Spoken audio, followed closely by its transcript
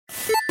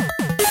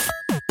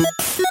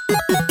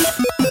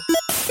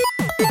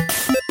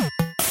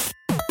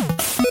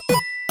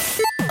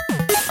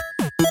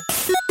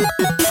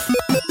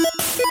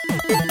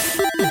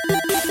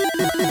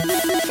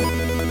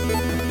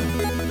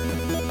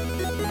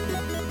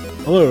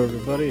Hello,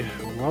 everybody.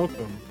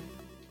 Welcome.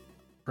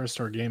 Press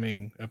Start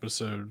Gaming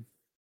episode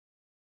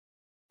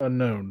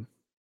unknown.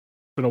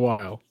 It's been a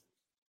while.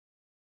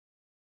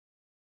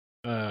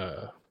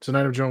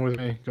 Tonight I'm joined with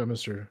me. Got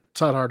Mr.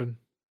 Todd Harden,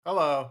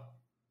 Hello.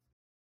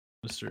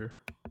 Mr.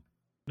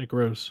 Nick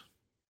Rose.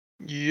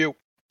 You.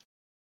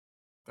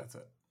 That's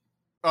it.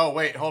 Oh,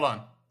 wait, hold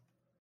on.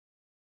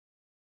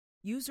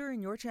 User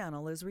in your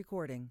channel is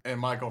recording. And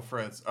Michael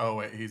Fritz. Oh,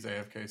 wait, he's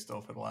AFK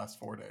still for the last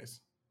 4 days.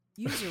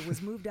 User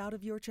was moved out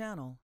of your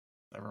channel.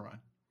 Never mind.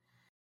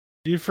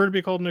 Do you prefer to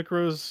be called Nick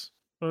Rose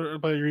or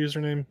by your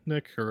username,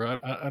 Nick? Or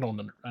I don't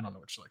know. I don't know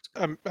what you like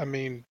to. I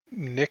mean,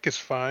 Nick is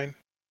fine.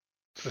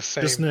 It's the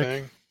same Just Nick.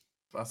 thing.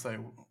 I say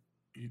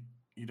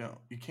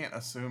you can't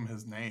assume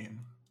his name.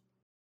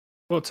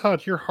 Well,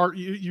 Todd, your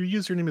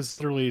username is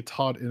literally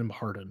Todd M.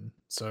 Harden.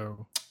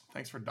 So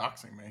Thanks for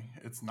doxing me.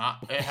 It's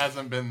not. It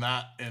hasn't been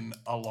that in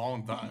a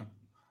long time.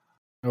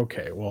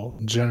 okay, well,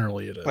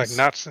 generally it is. Like,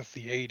 not since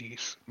the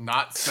 80s.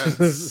 Not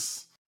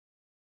since.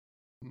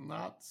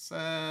 Not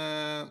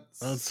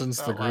since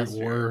the about Great last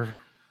War year.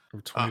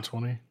 of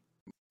 2020.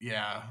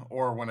 Yeah,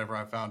 or whenever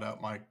I found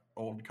out my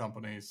old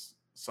company's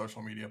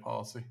social media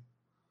policy.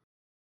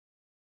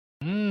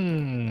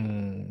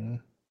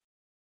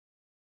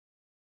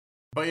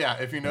 But yeah,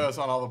 if you notice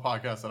on all the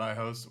podcasts that I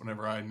host,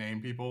 whenever I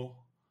name people,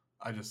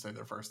 I just say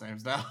their first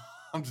names now.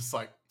 I'm just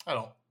like, I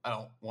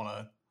don't want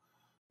to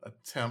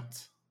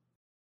attempt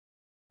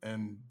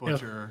and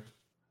butcher.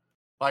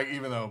 Like,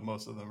 even though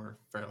most of them are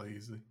fairly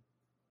easy.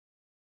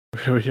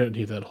 We don't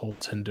need that whole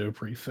Tendo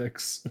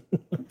prefix.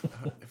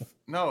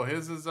 No,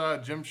 his is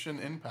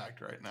Jimshin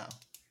Impact right now.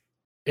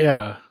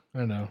 Yeah,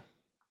 I know.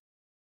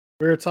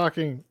 We were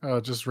talking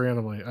just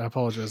randomly. I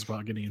apologize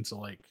about getting into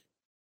like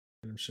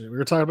shit. We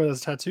were talking about his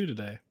tattoo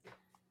today.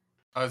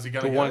 Is he The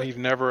gonna one get he's it?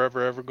 never,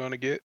 ever going to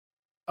get.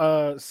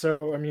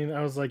 So I mean,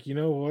 I was like, you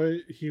know what?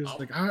 He was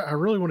like, I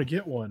really want to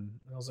get one.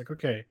 And I was like,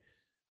 okay.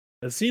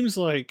 It seems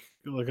like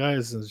the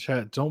guys in the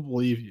chat don't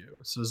believe you.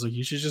 So it's like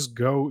you should just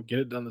go get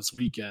it done this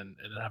weekend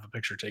and then have a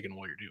picture taken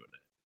while you're doing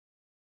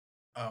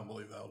it. I don't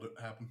believe that'll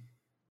happen.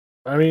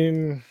 I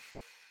mean,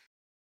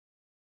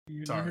 you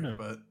never Sorry, know.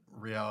 but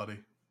reality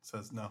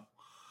says no.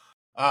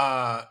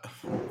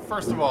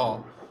 First of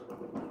all,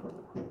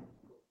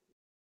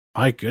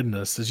 My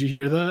goodness, did you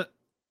hear that?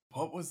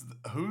 what was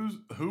who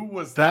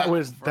was That from?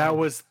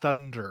 was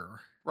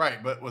thunder.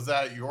 Right, but was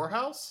that at your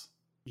house?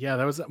 Yeah,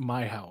 that was at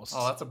my house.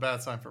 Oh, that's a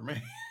bad sign for me.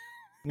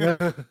 Yeah.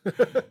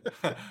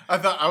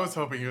 I was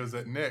hoping it was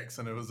at Nick's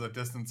and it was a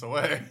distance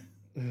away.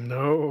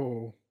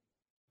 No.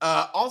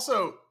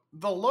 Also,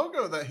 the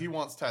logo that he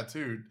wants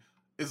tattooed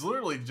is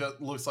literally just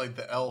looks like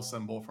the L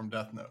symbol from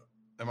Death Note.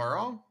 Am I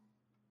wrong?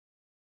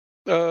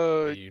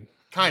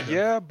 Kind of.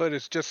 Yeah, but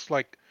it's just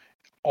like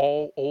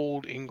all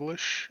old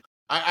English.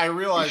 I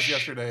realized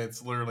yesterday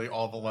it's literally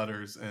all the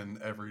letters in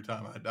Every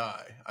Time I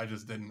Die. I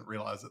just didn't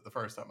realize it the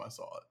first time I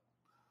saw it.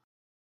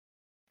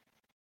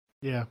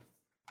 Yeah.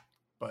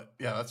 But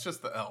yeah, that's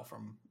just the L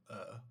from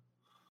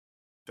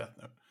Death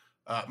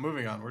Note.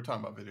 Moving on, we're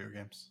talking about video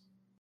games.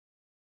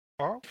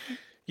 Oh,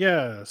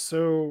 Yeah,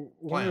 so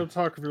we're Plan. going to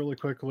talk really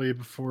quickly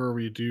before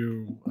we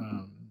do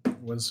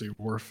Wednesday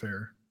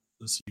Warfare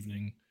this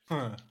evening.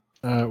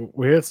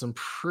 We had some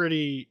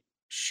pretty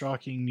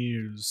shocking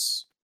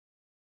news.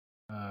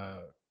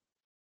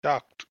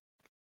 shocked.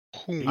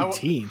 Whom?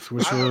 18th,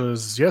 which I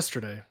was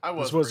yesterday. I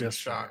was This was pretty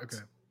yesterday. shocked.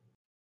 Okay.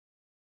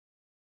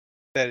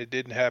 That it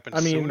didn't happen I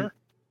mean, sooner.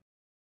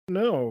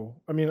 no.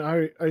 I mean,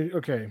 I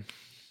okay.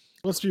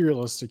 Let's be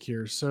realistic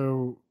here.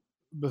 So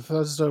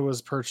Bethesda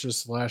was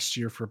purchased last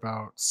year for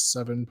about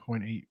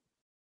 7.8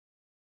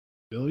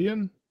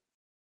 billion.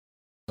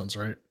 Sounds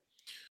right.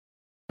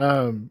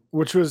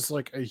 Which was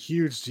like a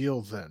huge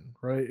deal then,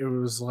 right? It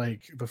was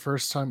like the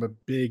first time a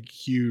big,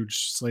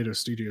 huge slate of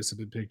studios had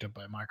been picked up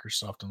by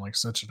Microsoft in like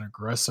such an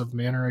aggressive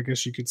manner, I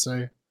guess you could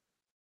say.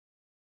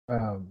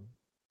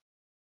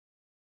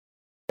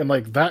 And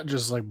like that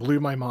just like blew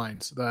my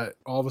mind that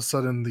all of a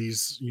sudden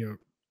these,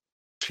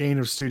 chain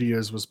of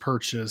studios was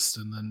purchased,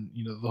 and then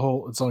the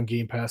whole it's on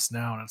Game Pass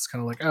now, and it's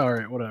kind of like, all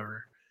right,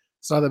 whatever.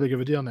 It's not that big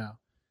of a deal now.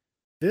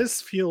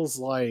 This feels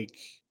like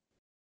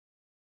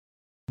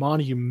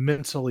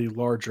monumentally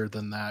larger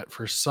than that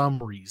for some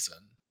reason.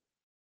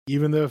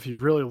 Even though if you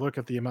really look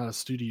at the amount of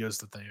studios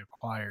that they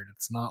acquired,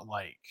 it's not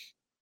like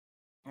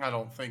I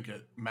don't think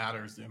it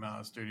matters the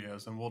amount of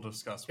studios, and we'll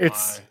discuss why. I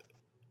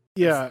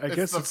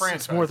guess the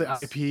it's more the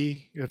franchises. IP.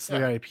 It's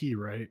the IP,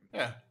 right?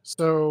 Yeah.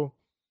 So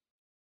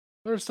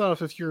first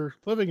off, if you're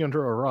living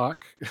under a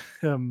rock,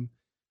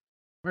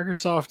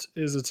 Microsoft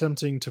is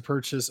attempting to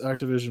purchase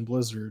Activision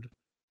Blizzard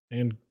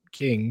and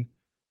King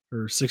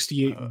for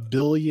 $68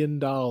 billion.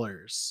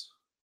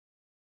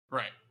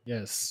 Right.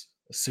 Yes,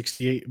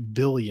 68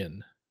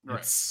 billion. Right.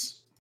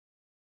 It's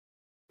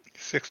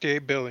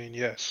 68 billion.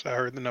 Yes, I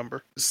heard the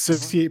number.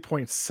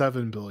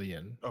 68.7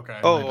 billion. Okay.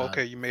 Oh, bad.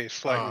 okay. You made it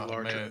slightly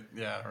larger.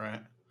 Yeah,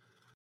 right.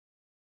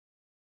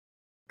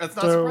 That's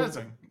not So-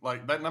 surprising.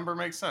 Like, that number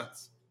makes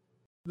sense.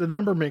 The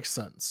number makes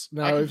sense.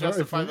 Now, I can if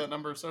justify you- that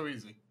number so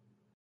easy.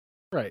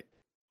 Right.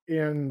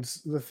 and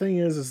the thing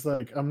is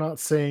like I'm not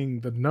saying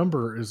the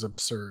number is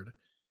absurd.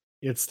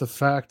 It's the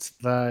fact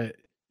that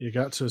it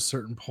got to a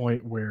certain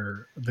point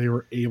where they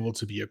were able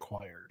to be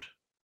acquired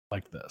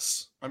like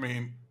this. I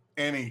mean,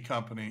 any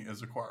company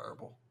is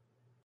acquirable.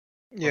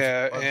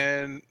 Yeah, let's-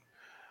 and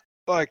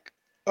like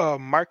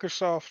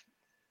Microsoft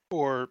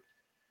or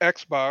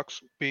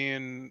Xbox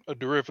being a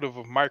derivative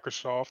of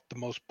Microsoft, the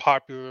most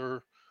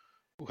popular,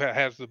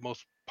 has the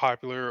most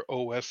popular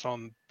OS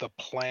on the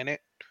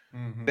planet,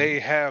 Mhm. they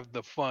have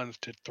the funds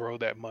to throw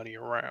that money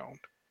around.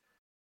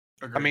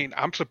 I Agreed. mean,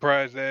 I'm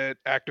surprised that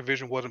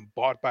Activision wasn't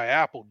bought by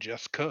Apple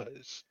just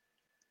cause.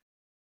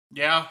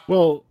 yeah,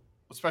 Well,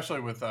 especially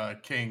with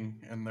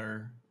King in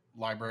their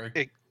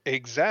library,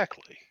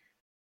 Exactly.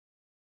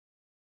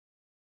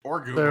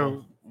 or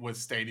Google so with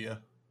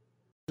Stadia.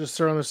 just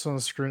throwing this on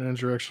the screen,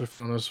 Andrew actually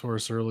found this for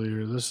us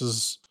earlier. This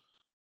is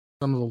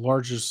some of the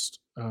largest,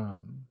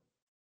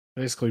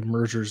 basically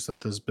mergers that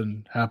has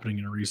been happening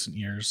in recent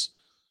years.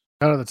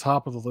 Kind of the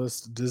top of the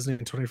list, Disney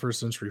and 21st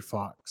Century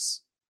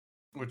Fox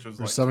Which was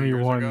for like 2 years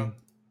ago. 71,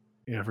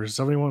 yeah, for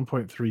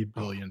 $71.3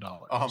 billion.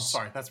 Oh, I'm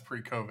sorry. That's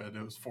pre-COVID.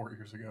 It was 4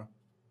 years ago.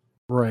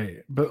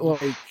 Right, but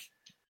Oof. like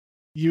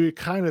you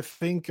kind of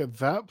think at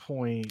that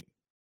point,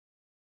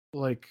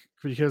 like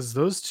because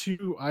those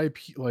two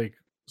IP like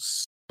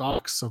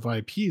stocks of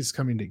IPs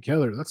coming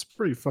together, that's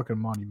pretty fucking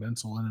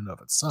monumental in and of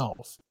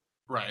itself.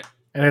 Right.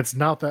 And it's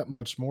not that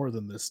much more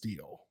than this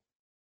deal.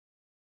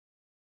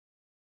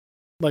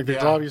 Like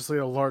there's Yeah. obviously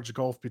a large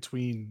gulf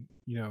between,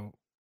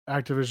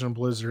 Activision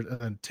Blizzard and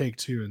then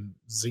Take-Two and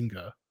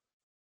Zynga.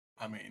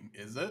 I mean,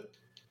 is it?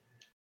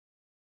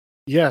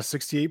 Yeah,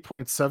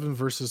 68.7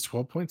 versus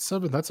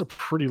 12.7. That's a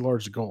pretty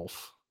large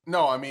gulf.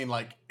 No, I mean,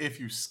 like, if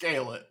you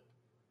scale it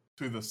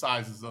to the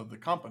sizes of the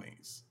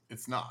companies,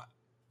 it's not.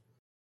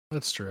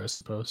 That's true, I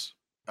suppose.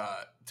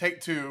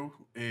 Take-Two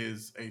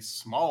is a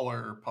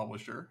smaller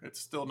publisher. It's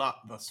still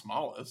not the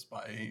smallest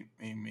by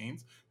any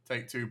means.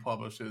 Take-Two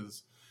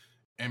publishes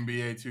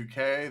NBA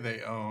 2K.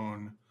 They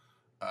own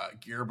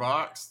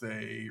Gearbox.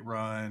 They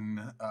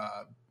run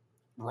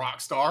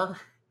Rockstar.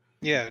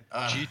 Yeah,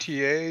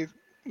 GTA,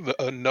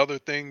 another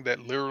thing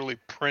that literally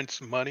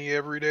prints money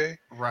every day.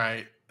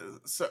 Right.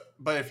 So,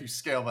 but if you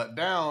scale that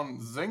down,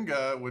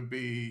 Zynga would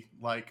be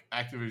like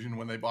Activision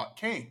when they bought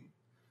King.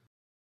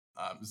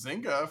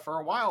 Zynga for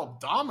a while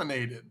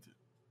dominated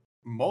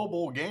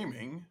mobile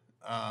gaming,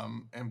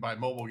 and by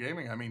mobile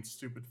gaming I mean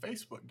stupid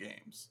Facebook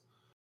games.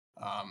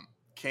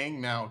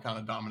 King now kind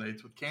of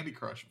dominates with Candy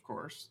Crush, of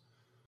course,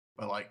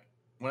 but like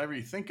whenever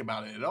you think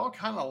about it, it all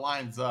kind of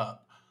lines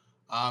up.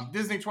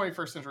 Disney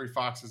 21st Century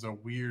Fox is a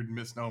weird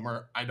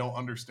misnomer. I don't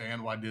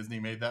understand why Disney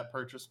made that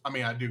purchase. I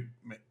mean, I do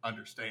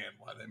understand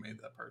why they made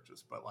that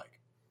purchase, but like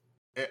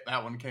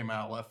that one came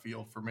out of left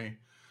field for me.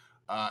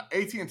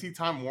 AT&T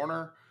Time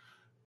Warner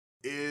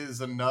is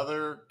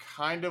another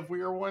kind of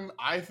weird one.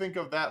 I think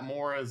of that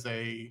more as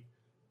a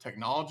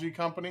technology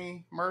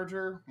company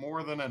merger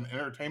more than an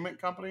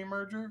entertainment company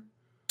merger.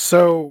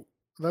 So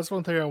that's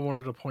one thing I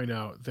wanted to point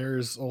out.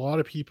 There's a lot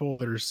of people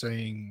that are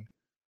saying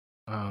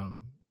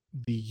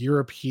the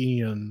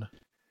European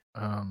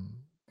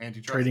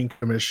Antitrust. Trading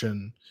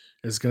Commission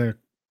is going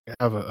to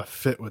have a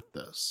fit with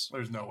this.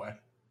 There's no way.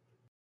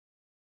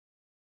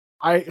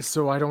 I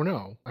don't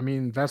know. I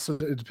mean,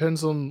 it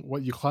depends on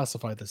what you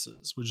classify this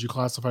as. Would you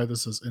classify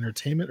this as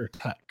entertainment or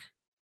tech?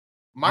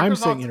 I'm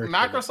saying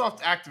entertainment. Microsoft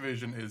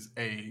Activision is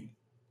a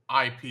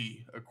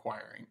IP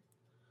acquiring.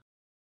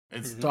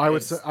 So I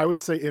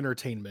would say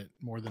entertainment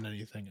more than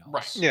anything else.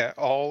 Right. Yeah,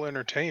 all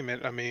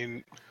entertainment. I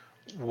mean,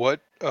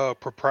 what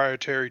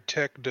proprietary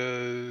tech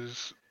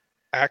does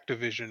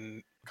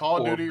Activision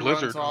Call of or Duty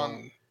Blizzard runs on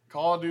own?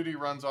 Call of Duty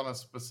runs on a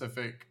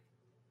specific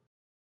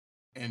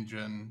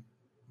engine.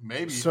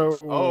 Maybe. So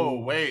Oh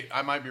wait,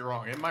 I might be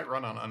wrong. It might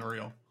run on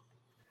Unreal.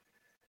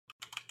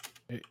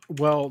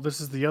 Well, this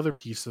is the other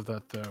piece of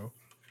that though.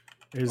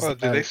 Is Did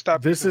they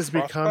stop this using is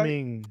Frostbite?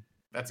 becoming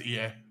That's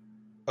EA.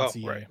 That's Oh,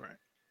 EA. right.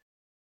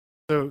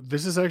 So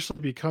this is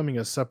actually becoming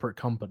a separate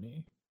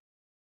company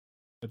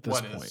at this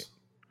What point.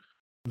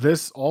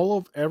 is?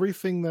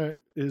 Everything that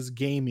is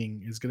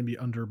gaming is going to be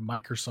under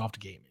Microsoft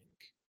Gaming.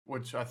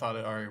 Which I thought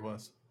it already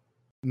was.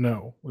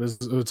 No,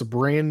 it's a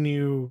brand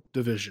new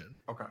division.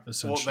 Okay. Well,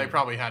 Essentially. they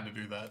probably had to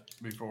do that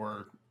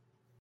before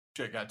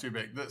shit got too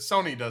big.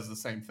 Sony does the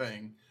same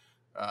thing.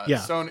 Yeah.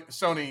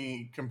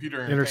 Sony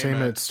Computer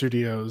Entertainment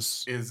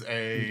Studios is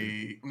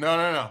a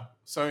no.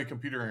 Sony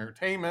Computer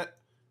Entertainment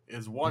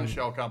is one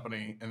shell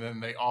company, and then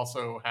they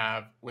also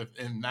have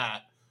within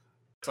that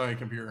Sony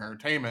Computer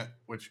Entertainment,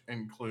 which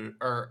include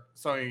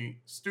Sony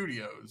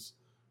Studios,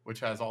 which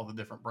has all the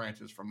different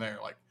branches from there,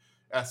 like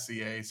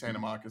SCA, Santa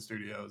Monica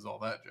Studios, all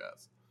that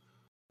jazz.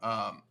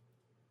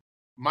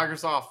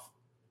 Microsoft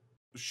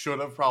should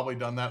have probably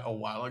done that a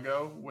while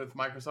ago with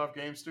Microsoft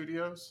Game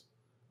Studios,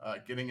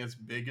 getting as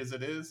big as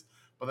it is,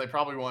 but they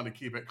probably wanted to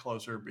keep it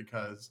closer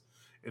because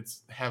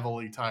it's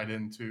heavily tied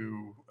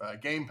into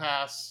Game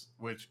Pass,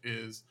 which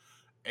is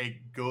a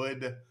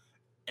good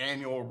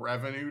annual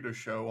revenue to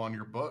show on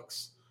your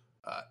books.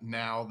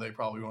 Now they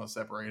probably want to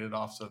separate it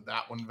off so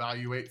that one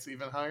valuates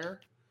even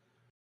higher.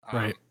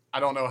 Right. I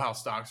don't know how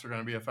stocks are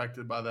going to be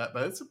affected by that,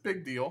 but it's a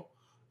big deal.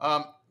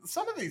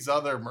 Some of these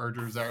other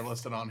mergers that are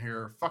listed on here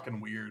are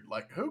fucking weird.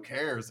 Like, who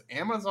cares?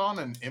 Amazon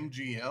and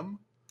MGM?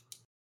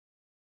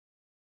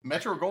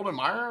 Metro Golden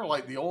Mayer,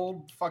 like the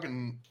old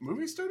fucking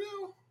movie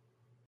studio?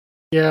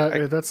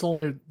 Yeah, that's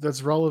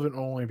relevant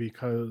only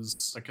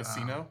because The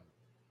casino?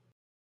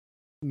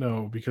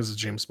 No, because of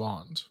James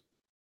Bond.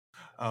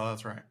 Oh,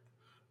 that's right.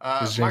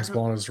 Because James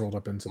Bond is rolled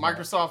up into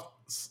Microsoft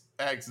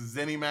X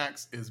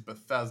ZeniMax is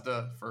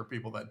Bethesda. For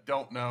people that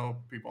don't know,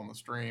 people on the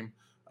stream,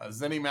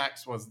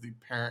 ZeniMax was the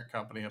parent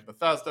company of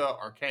Bethesda,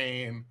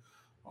 Arcane,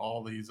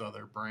 all these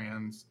other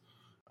brands.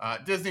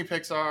 Disney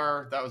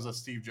Pixar, that was a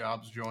Steve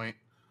Jobs joint.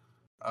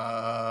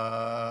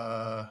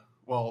 Well,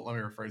 let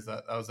me rephrase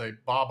that. That was a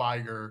Bob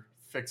Iger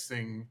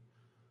fixing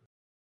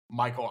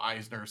Michael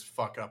Eisner's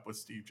fuck up with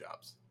Steve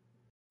Jobs.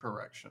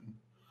 Correction.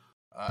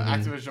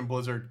 Activision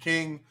Blizzard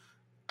King.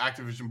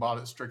 Activision bought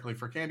it strictly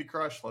for Candy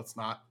Crush. Let's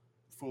not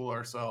fool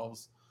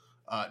ourselves.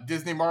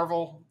 Disney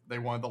Marvel, they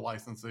wanted the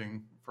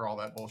licensing for all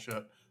that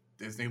bullshit.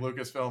 Disney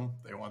Lucasfilm,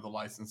 they wanted the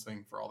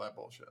licensing for all that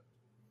bullshit.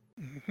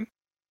 Mm-hmm.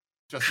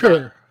 Just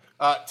sure.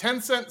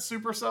 Tencent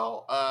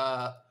Supercell.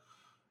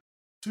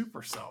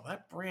 Supercell,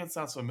 that brand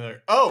sounds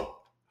familiar. Oh,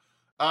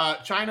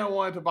 China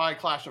wanted to buy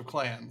Clash of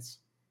Clans.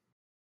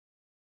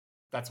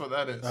 That's what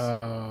that is.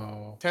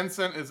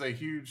 Tencent is a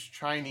huge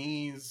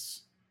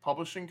Chinese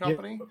publishing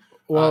company. Yeah,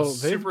 well,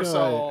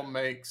 Supercell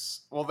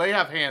makes... Well, they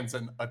have hands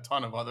in a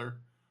ton of other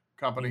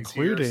companies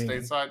here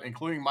stateside,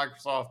 including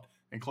Microsoft,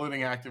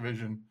 including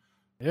Activision.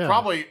 Yeah.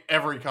 Probably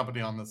every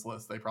company on this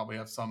list, they probably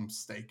have some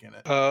stake in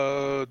it.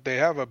 They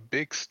have a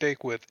big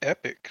stake with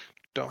Epic,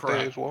 don't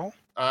they, as well?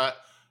 I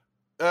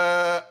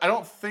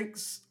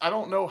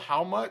don't know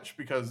how much,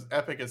 because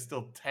Epic is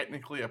still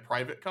technically a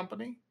private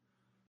company,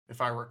 if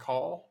I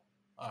recall.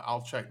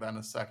 I'll check that in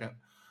a second.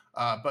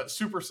 But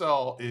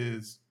Supercell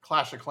is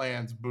Clash of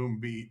Clans, Boom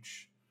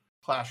Beach,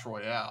 Clash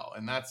Royale,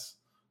 and that's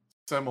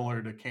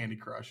similar to Candy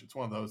Crush. It's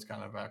one of those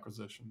kind of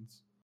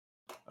acquisitions.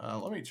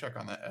 Let me check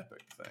on that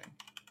Epic thing.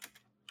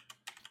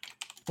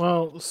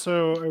 Well,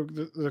 so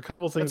the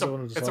couple things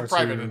it's a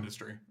private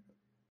industry.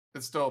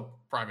 It's still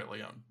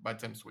privately owned by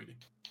Tim Sweeney.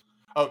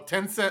 Oh,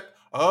 Tencent.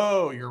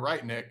 Oh, you're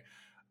right, Nick.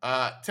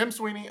 Tim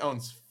Sweeney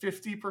owns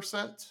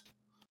 50%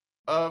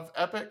 of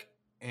Epic,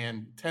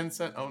 and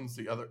Tencent owns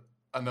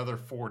another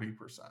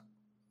 40%.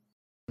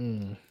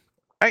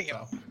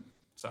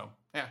 So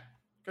yeah,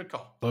 good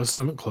call.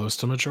 Close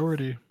to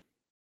majority.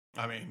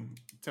 I mean,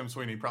 Tim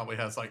Sweeney probably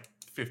has like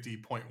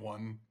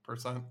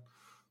 50.1%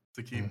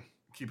 to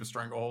keep a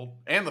stranglehold,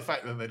 and the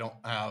fact that they don't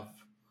have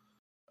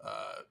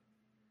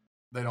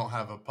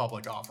a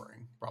public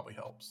offering probably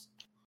helps.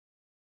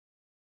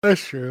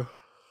 That's true.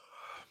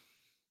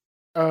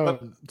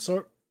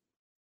 So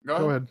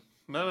go ahead.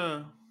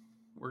 No.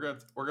 We're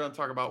gonna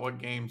talk about what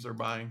games they're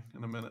buying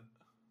in a minute.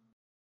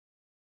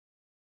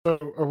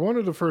 So I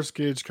wanted to first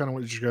gauge kind of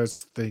what you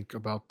guys think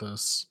about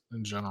this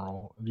in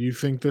general. Do you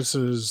think this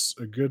is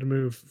a good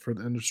move for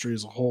the industry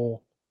as a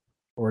whole,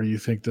 or do you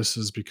think this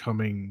is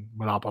becoming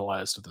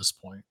monopolized at this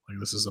point? Like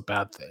this is a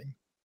bad thing?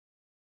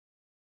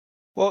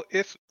 Well,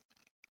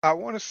 I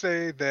want to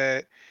say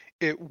that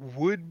it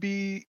would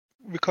be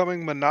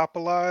becoming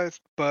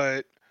monopolized,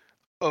 but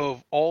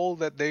of all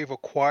that they've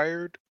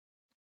acquired,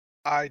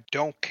 I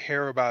don't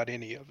care about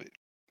any of it.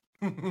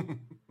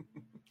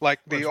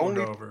 Like the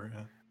only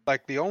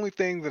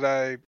thing that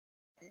I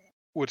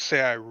would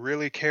say I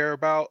really care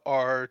about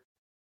are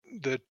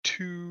the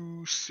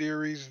two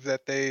series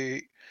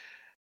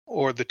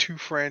or the two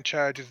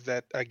franchises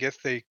that I guess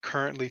they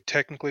currently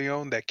technically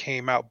own that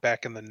came out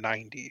back in the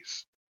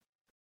 90s.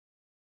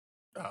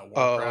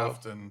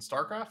 Warcraft and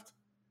StarCraft?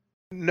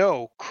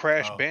 No,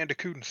 Crash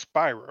Bandicoot and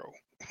Spyro.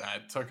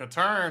 That took a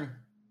turn.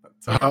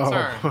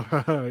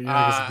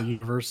 Yeah, the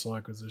Universal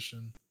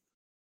acquisition.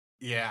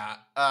 Yeah.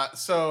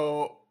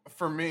 So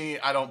for me,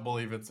 I don't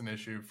believe it's an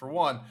issue. For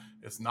one,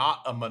 it's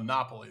not a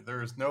monopoly.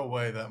 There is no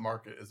way that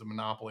market is a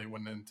monopoly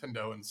when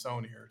Nintendo and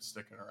Sony are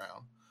sticking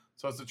around.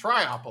 So it's a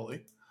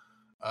triopoly,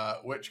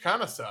 which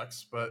kind of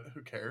sucks, but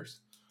who cares?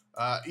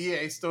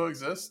 EA still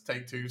exists.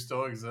 Take-Two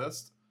still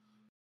exists.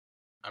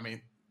 I mean,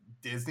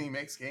 Disney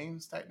makes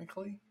games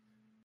technically.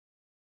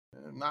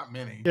 Not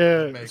many.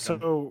 Yeah.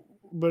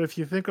 But if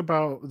you think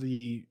about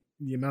the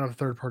amount of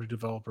third-party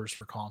developers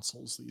for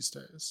consoles these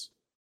days,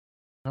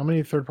 how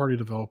many third-party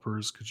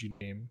developers could you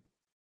name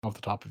off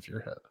the top of your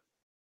head?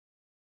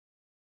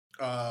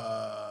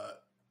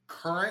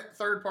 Current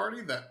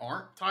third-party that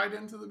aren't tied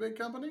into the big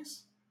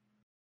companies?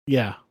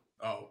 Yeah.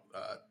 Oh,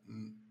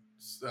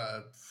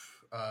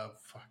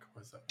 fuck,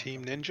 what's that?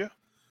 Team Ninja?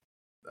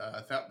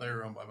 I thought they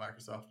were owned by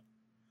Microsoft.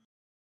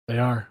 They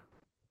are.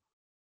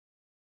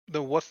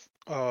 Then what's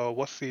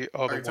the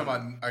other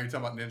one? Are you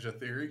talking about Ninja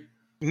Theory?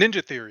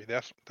 Ninja Theory,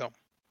 that's them.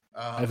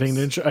 I think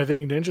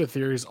Ninja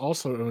Theory is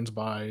also owned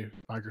by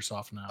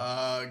Microsoft now.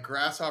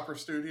 Grasshopper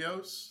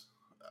Studios.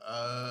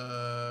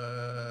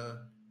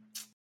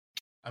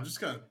 I'm just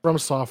gonna From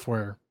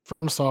Software.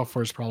 From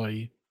Software is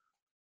probably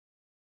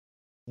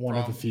one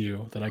of the From-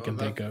 few that I oh, can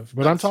that- think of.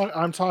 But I'm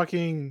that's-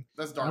 talking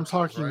that's Dark I'm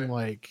Souls, talking right?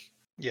 like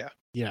Yeah.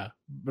 yeah,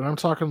 but I'm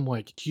talking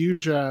like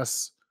huge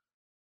ass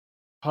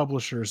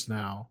publishers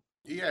now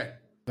EA.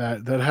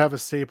 that have a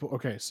staple.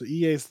 Okay, so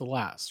EA is the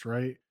last,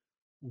 right?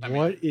 I mean,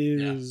 What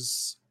yeah.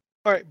 is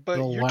All right, but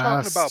the you're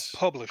talking about last-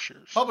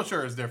 publishers.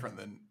 Publisher is different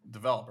than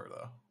developer,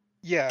 though.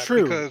 Yeah,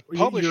 True. because You're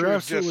publisher is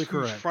absolutely just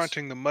who's correct.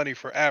 fronting the money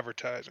for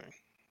advertising.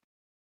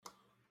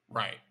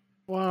 Right.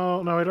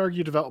 Well, no, I'd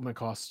argue development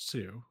costs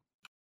too.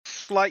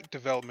 Slight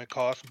development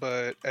costs,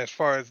 but as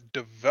far as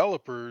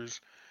developers,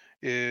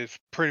 is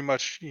pretty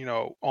much, you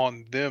know,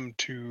 on them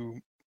to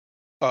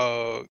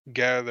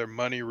gather their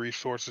money,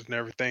 resources, and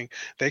everything.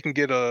 They can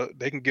get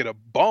a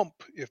bump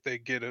if they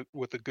get it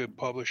with a good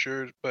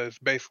publisher, but it's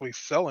basically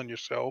selling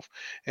yourself.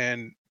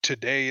 And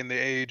today, in the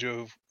age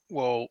of,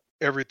 well,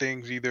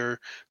 everything's either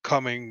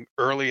coming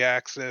early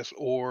access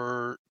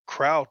or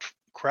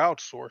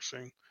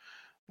crowdsourcing,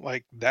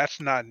 like that's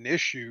not an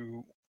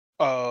issue.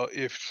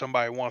 If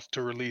somebody wants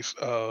to release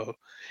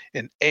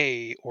an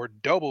A or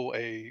double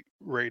A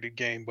rated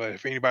game, but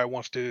if anybody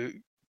wants to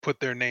put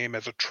their name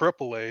as a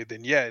triple A,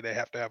 then yeah, they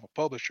have to have a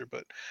publisher.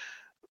 But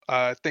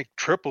I think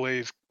triple A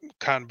is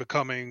kind of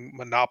becoming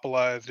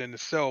monopolized in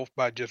itself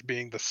by just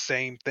being the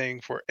same thing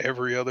for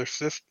every other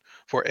system,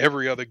 for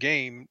every other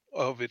game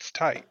of its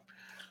type.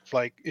 It's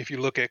like if you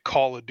look at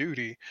Call of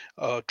Duty,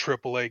 a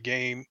triple A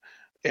game,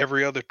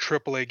 every other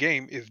triple A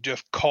game is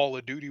just Call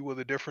of Duty with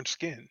a different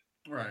skin.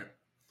 Right.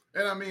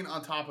 And I mean,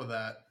 on top of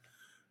that,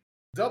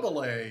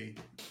 AA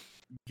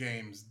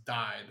games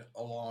died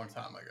a long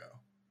time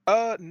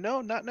ago.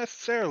 No, not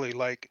necessarily.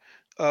 Like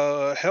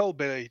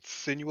Hellblade: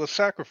 Senua's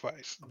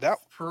Sacrifice. That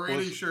Pretty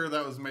was sure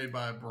that was made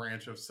by a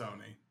branch of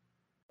Sony.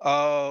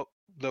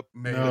 the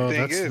Maybe. No,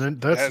 thing that's is that's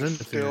that's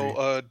Ninja still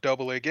Theory. a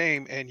double A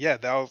game, and yeah,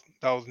 that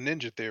was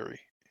Ninja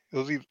Theory. It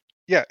was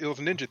yeah, it was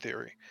Ninja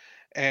Theory,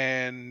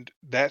 and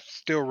that's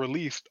still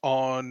released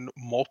on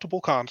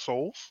multiple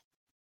consoles,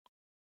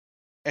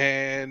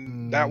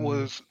 and that Mm,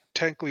 was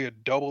technically a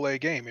double A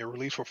game. It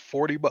released for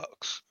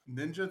 $40.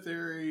 Ninja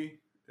Theory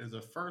is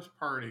a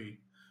first-party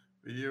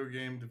video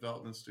game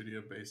development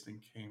studio based in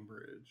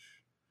Cambridge.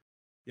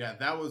 Yeah,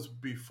 that was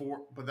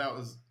before, but that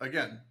was,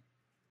 again,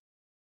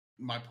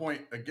 my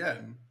point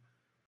again,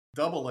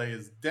 AA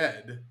is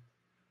dead.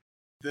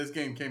 This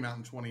game came out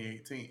in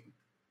 2018.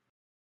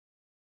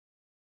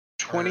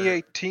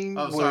 2018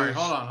 Oh, was sorry.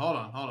 Hold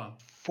on.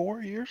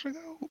 4 years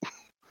ago.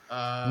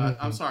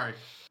 I'm sorry.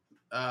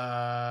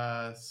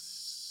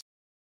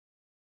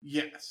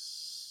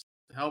 Yes.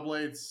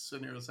 Hellblade: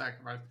 Senua's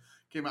Sacrifice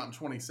came out in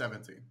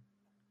 2017.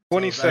 So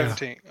that's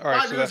 2017. All right,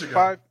 5 so years that's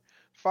ago.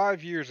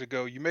 5 years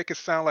ago. You make it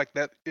sound like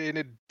that in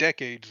it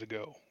decades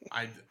ago.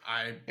 I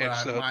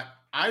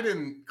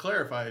didn't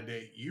clarify a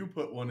date. You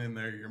put one in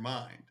there in your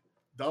mind.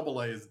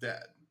 AA is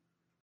dead.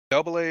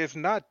 Double A is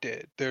not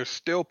dead. There's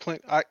still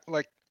plenty.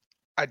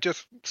 I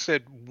just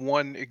said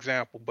one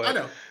example, I but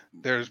know.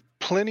 there's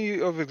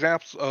plenty of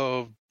examples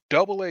of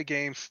double A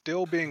games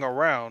still being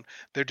around.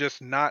 They're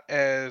just not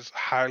as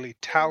highly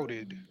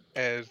touted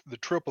as the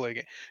triple A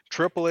game.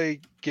 Triple A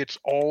gets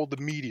all the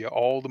media,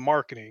 all the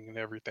marketing and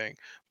everything,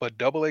 but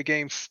double A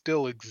games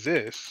still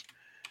exist,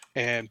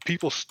 and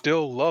people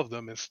still love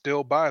them and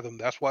still buy them.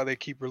 That's why they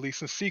keep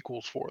releasing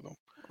sequels for them.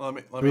 Let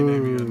me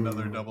name you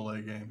another Ooh. AA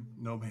game.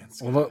 No Man's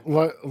Sky.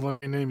 Well,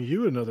 let me name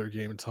you another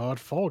game, Todd.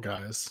 Fall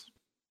Guys.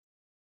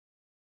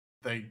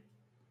 They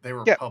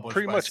were Yeah, published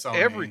pretty by much Sony.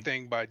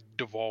 everything by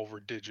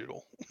Devolver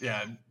Digital.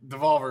 Yeah,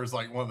 Devolver is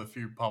like one of the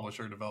few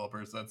publisher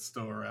developers that's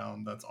still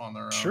around. That's on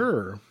their own.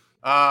 Sure.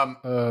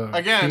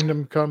 Again,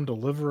 Kingdom Come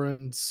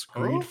Deliverance, Who?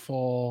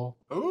 Greedfall,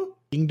 Who?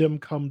 Kingdom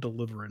Come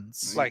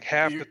Deliverance. Like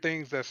half You- the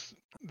things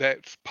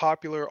that's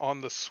popular on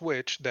the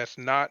Switch that's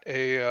not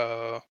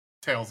a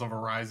Tales of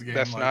Arise game.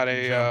 that's like not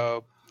Gem-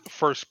 a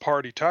first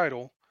party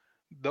title,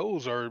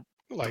 those are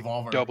like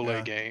Devolver, double A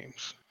yeah.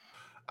 games.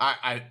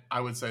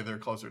 I would say they're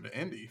closer to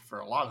indie for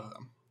a lot of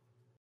them.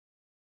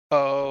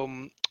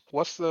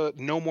 What's the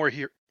No More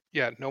Here?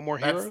 Yeah, No More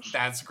Heroes.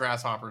 That's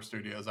Grasshopper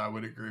Studios. I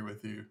would agree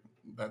with you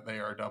that they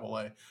are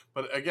AA.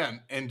 But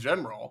again, in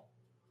general,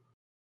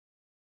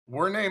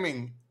 we're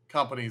naming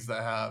companies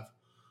that have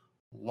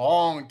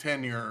long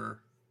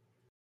tenure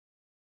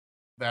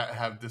that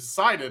have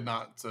decided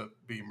not to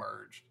be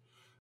merged.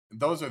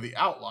 Those are the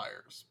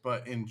outliers.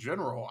 But in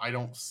general, I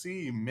don't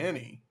see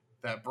many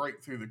that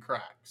break through the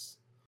cracks.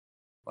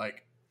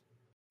 Like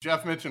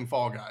Jeff mentioned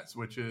Fall Guys,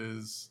 which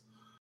is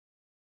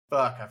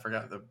I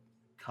forgot the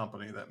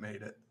company that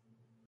made it.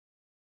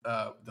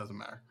 Doesn't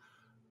matter.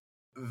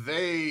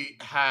 They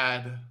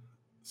had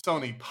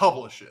Sony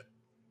publish it.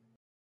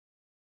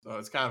 So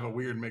it's kind of a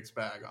weird mixed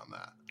bag on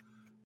that.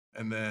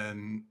 And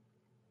then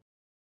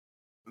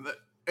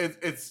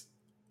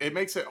it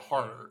makes it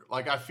harder.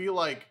 Like I feel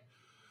like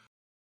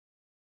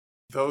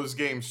those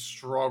games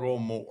struggle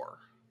more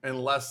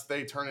unless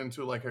they turn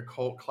into like a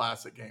cult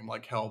classic game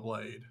like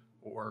Hellblade,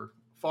 or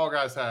Fall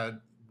Guys had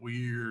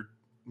weird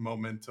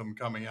momentum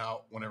coming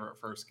out whenever it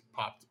first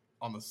popped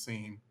on the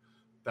scene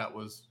that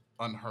was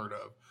unheard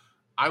of.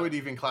 I would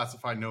even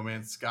classify No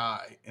Man's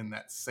Sky in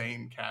that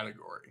same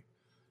category.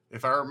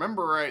 If I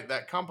remember right,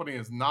 that company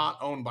is not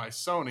owned by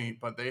Sony,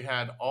 but they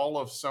had all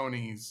of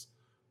Sony's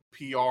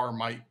PR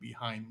might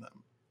behind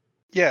them.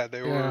 Yeah,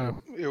 Yeah.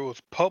 It was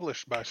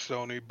published by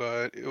Sony,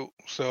 but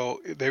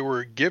so they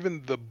were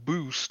given the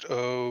boost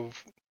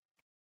of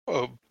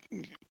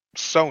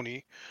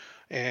Sony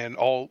and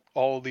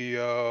all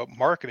the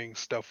marketing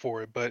stuff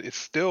for it, but it's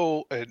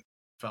still an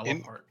Fell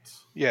in apart.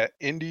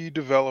 indie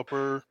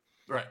developer,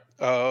 Right.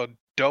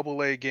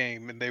 double A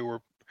game, and it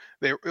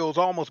was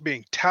almost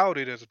being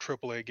touted as a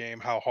triple A game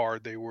how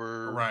hard they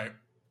were Right.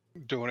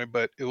 doing it,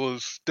 but it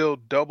was still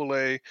double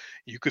A.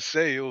 You could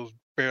say it was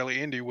barely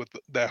indie with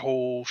that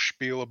whole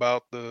spiel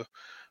about the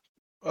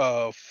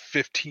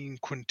 15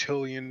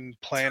 quintillion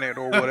planet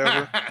or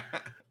whatever.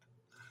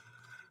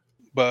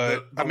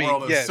 But The I mean,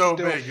 world is yeah, it so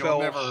still big,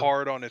 fell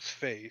hard on its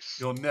face.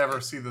 you'll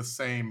never see the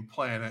same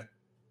planet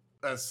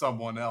as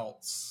someone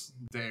else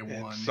day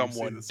And one. You see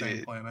someone the same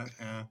did. planet.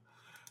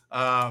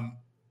 Yeah.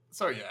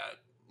 So yeah,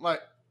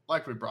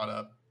 like we brought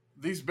up,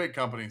 these big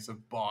companies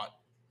have bought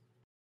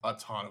a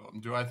ton of them.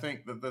 Do I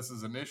think that this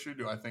is an issue?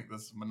 Do I think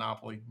this is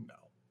monopoly? No.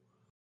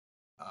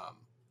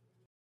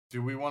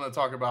 Do we want to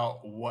talk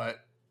about what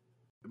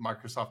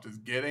Microsoft is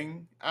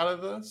getting out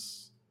of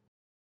this?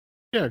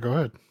 Yeah, go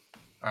ahead.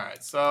 All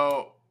right.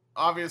 So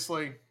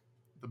obviously,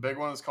 the big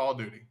one is Call of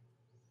Duty.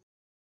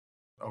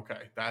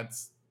 Okay,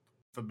 that's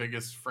the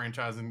biggest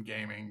franchise in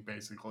gaming,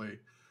 basically,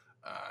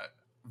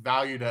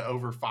 valued at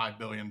over $5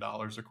 billion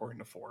according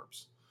to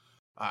Forbes.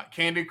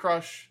 Candy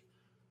Crush,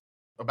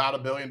 about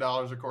 $1 billion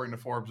according to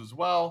Forbes as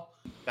well.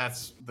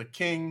 That's the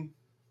King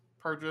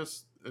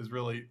purchase is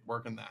really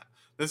working that.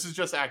 This is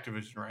just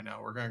Activision right now.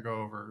 We're going to go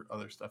over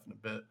other stuff in a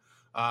bit.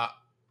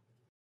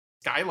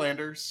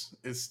 Skylanders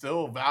is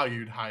still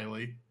valued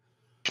highly.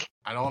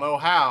 I don't know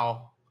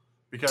how,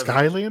 because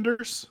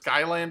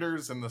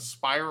Skylanders and the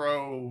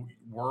Spyro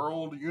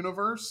world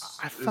universe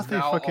I is thought they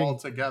now fucking- all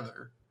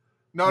together.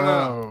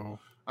 No.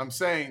 I'm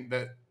saying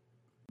that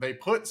they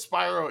put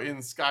Spyro in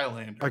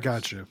Skylanders. I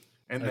got you.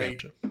 And I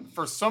got you.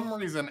 for some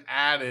reason,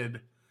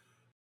 added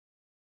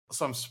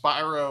some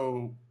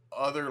Spyro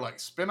other like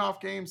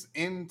spin-off games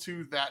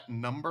into that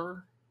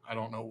number. I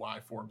don't know why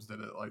Forbes did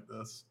it like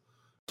this.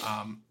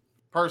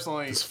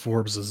 Personally, This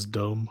Forbes is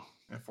dumb.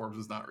 and Forbes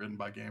is not written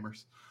by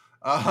gamers.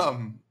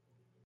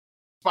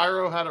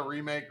 Spyro had a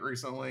remake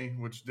recently,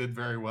 which did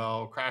very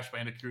well. Crash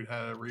Bandicoot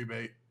had a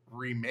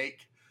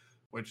remake,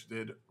 which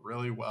did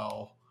really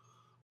well.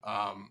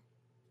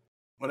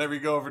 Whenever you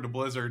go over to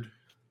Blizzard,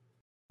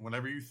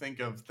 whenever you think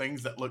of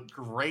things that look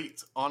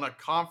great on a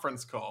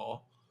conference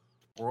call,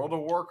 World of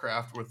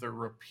Warcraft with their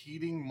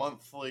repeating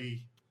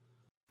monthly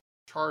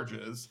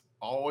charges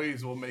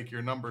always will make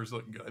your numbers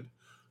look good.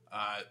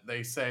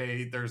 They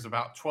say there's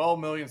about 12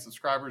 million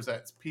subscribers at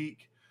its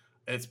peak.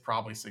 It's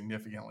probably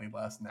significantly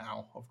less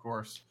now, of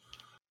course.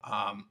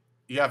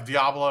 You have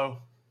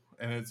Diablo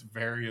and its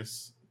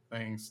various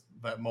things.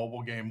 That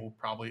mobile game will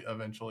probably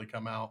eventually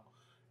come out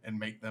and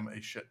make them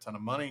a shit ton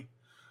of money.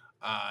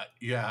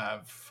 You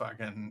have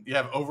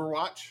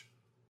Overwatch.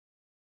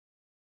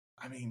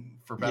 I mean,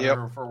 for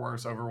better or for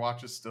worse,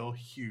 Overwatch is still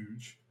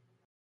huge.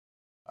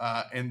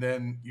 And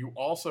then you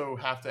also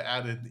have to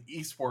add in the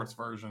esports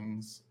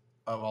versions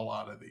of a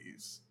lot of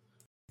these,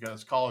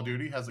 because Call of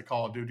Duty has a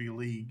Call of Duty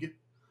League,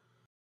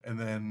 and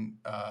then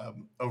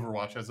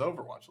Overwatch has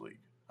Overwatch League.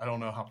 I don't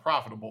know how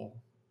profitable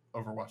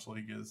Overwatch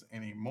League is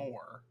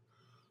anymore.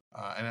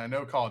 And I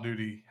know Call of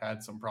Duty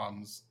had some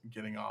problems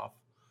getting off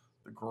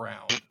the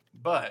ground,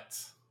 but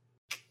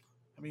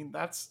I mean,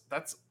 that's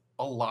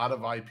a lot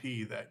of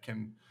IP that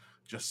can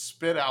just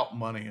spit out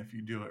money if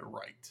you do it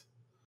right.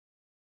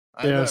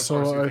 And then, of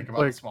course, you think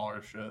about the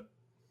smaller shit.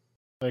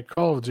 Like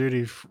Call of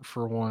Duty,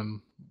 for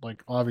one,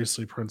 like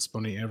obviously prints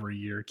money every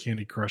year.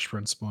 Candy Crush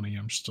prints money,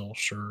 I'm still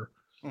sure.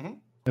 Mm-hmm.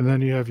 And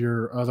then you have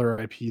your other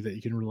IP that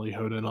you can really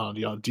hone in on: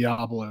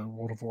 Diablo,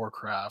 World of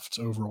Warcraft,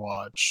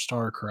 Overwatch,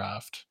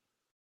 StarCraft.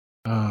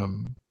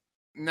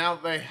 Now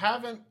they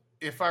haven't,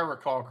 if I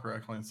recall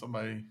correctly, and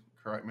somebody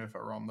correct me if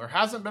I'm wrong, there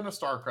hasn't been a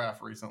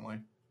StarCraft recently.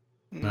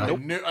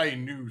 Nope. A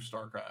new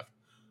StarCraft.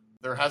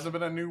 There hasn't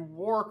been a new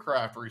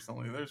Warcraft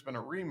recently. There's been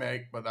a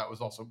remake, but that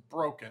was also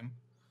broken.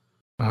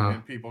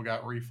 And people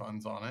got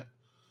refunds on it.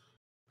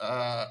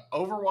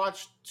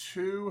 Overwatch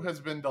 2 has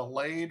been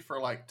delayed for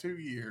like 2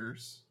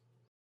 years.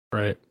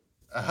 Right.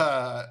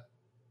 And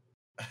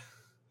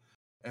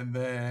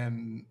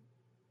then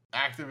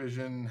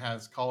Activision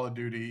has Call of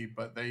Duty,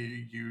 but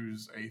they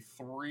use a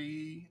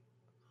 3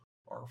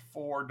 or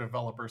 4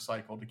 developer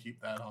cycle to keep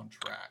that on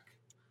track.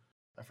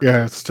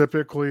 Yeah, it's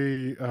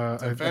typically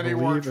Infinity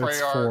War, it's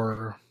Treyarch,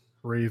 for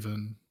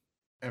Raven.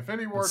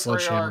 Infinity War,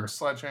 Sledgehammer. Treyarch,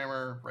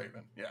 Sledgehammer,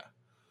 Raven. Yeah.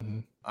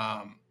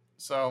 Mm-hmm.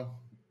 So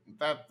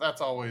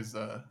that's always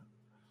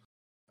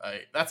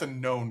that's a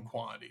known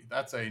quantity.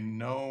 That's a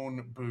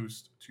known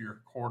boost to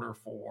your quarter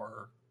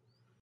 4.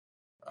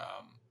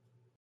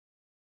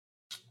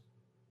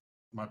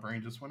 My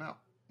brain just went out.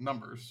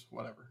 Numbers,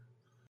 whatever.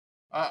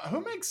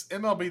 Who makes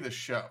MLB The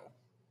Show?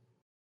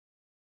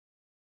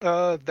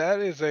 That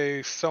is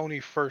a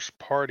Sony first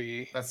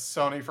party. That's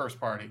Sony first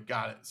party.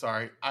 Got it.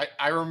 Sorry.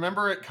 I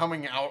remember it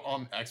coming out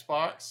on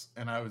Xbox,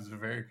 and I was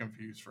very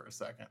confused for a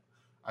second.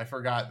 I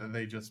forgot that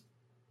they just,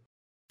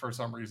 for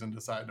some reason,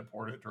 decided to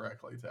port it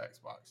directly to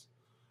Xbox.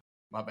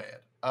 My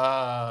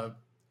bad.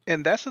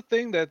 And that's the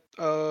thing that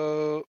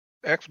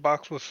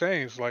Xbox was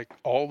saying is like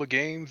all the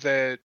games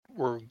that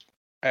were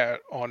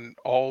on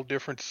all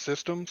different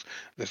systems,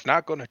 that's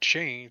not going to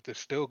change. They're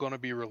still going to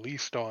be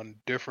released on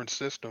different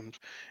systems.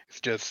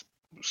 It's just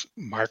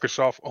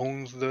Microsoft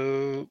owns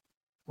the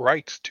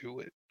rights to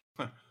it.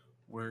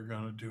 We're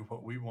gonna do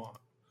what we want.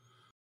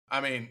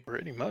 I mean,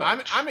 Pretty much.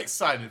 I'm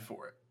excited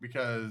for it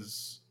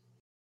because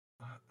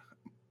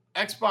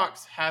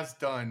Xbox has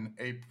done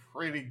a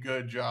pretty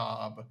good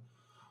job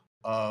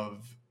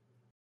of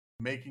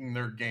making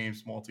their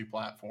games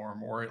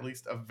multi-platform, or at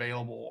least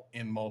available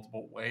in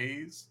multiple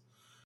ways.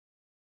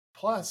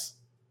 Plus,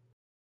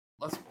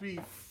 let's be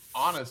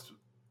honest,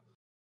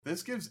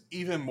 this gives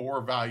even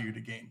more value to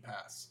Game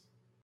Pass.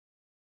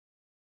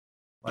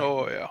 Like,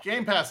 Oh, yeah.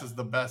 Game Pass is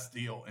the best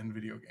deal in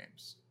video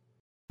games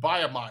by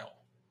a mile.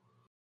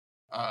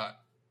 I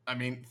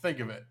mean, think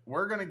of it.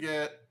 We're going to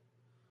get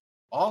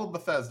all of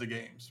Bethesda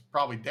games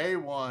probably day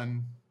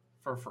one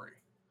for free.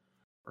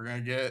 We're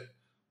going to get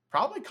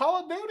probably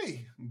Call of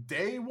Duty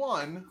day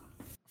one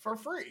for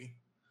free.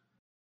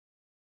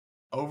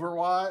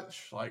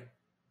 Overwatch, like,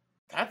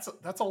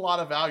 that's a lot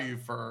of value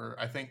for,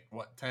 I think,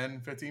 what,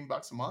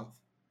 $10-15 a month?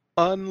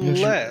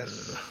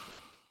 Unless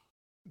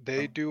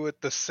they do it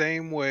the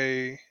same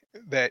way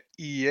that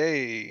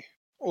EA,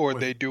 or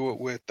they do it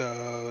with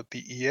the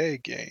EA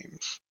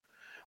games,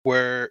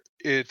 where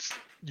it's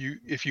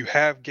if you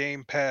have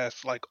Game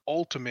Pass like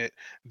Ultimate,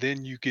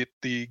 then you get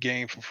the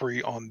game for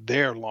free on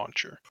their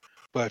launcher.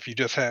 But if you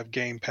just have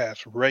Game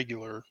Pass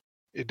regular,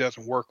 it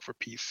doesn't work for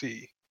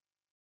PC.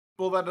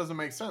 Well, that doesn't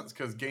make sense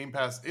because Game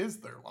Pass is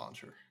their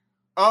launcher.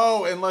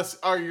 Oh, unless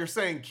you're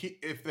saying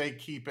if they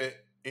keep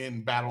it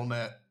in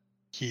BattleNet.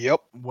 Yep.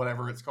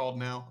 Whatever it's called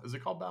now. Is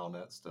it called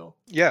BattleNet still?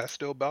 Yeah,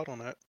 still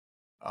BattleNet.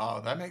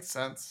 Oh, that makes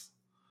sense.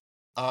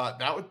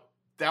 That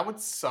would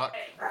suck.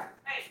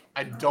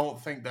 I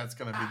don't think that's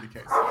going to be the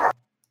case.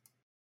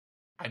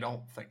 I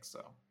don't think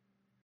so.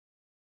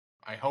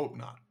 I hope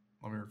not.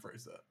 Let me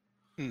rephrase that.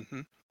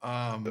 Mm-hmm.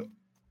 I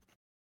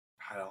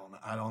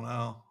don't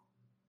know.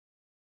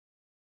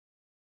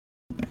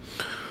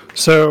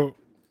 So,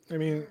 I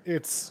mean,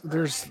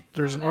 there's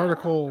an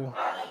article.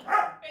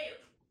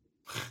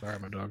 Sorry,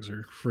 my dogs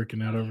are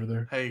freaking out over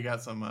there. Hey, you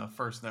got some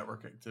First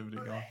Network activity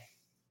going.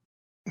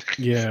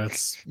 Yeah,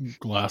 it's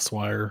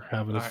Glasswire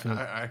having a fit.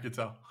 I could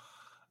tell.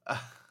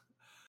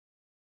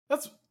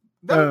 That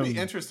would be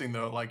interesting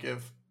though. Like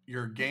if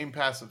your Game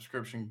Pass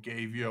subscription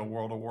gave you a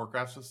World of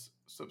Warcraft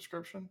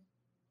subscription.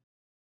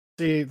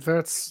 See,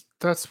 that's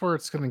where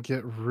it's going to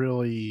get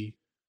really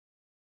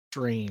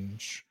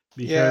strange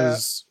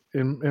because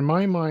in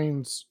my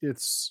mind,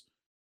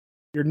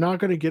 you're not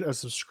going to get a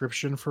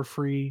subscription for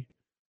free.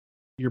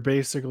 You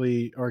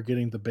basically are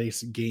getting the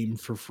base game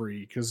for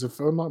free. Because if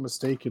I'm not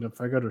mistaken,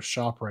 if I go to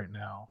shop right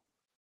now,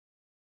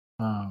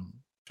 the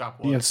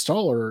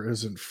installer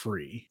isn't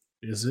free,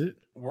 is it?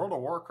 World of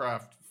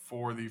Warcraft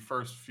for the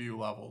first few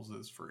levels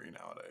is free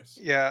nowadays.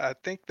 Yeah, I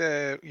think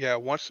that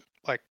once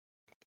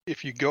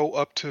if you go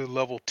up to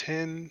level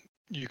 10,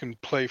 you can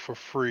play for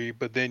free,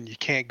 but then you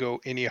can't go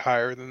any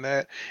higher than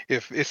that.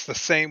 If it's the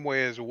same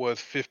way as it was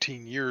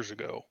 15 years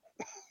ago,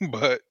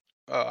 but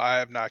I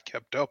have not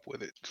kept up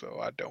with it, so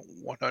I don't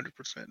 100%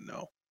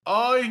 know.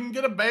 Oh, you can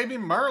get a baby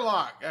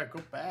Murloc. Yeah,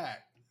 go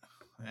back.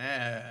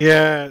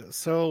 Yeah.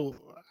 So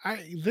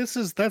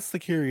that's the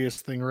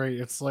curious thing, right?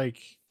 It's like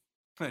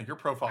your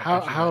profile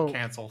picture got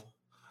canceled.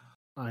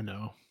 I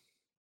know.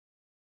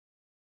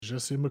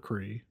 Jesse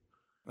McCree.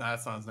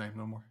 That's not his name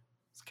no more.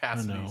 It's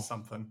Cassidy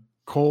something.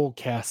 Cole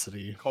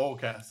Cassidy.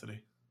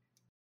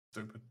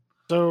 Stupid.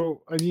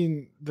 So I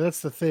mean,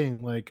 that's the thing.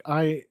 Like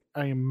I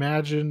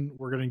imagine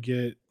we're gonna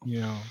get,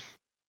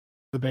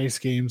 the base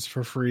games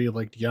for free,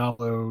 like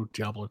Diablo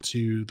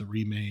 2, the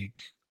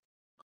remake,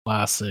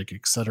 classic,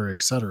 etc.,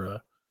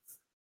 etc.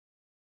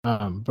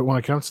 But when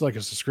it comes to like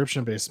a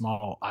subscription-based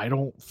model, I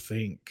don't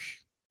think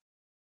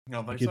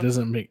I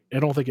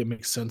don't think it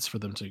makes sense for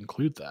them to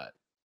include that.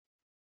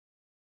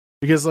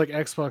 Because like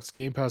Xbox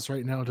Game Pass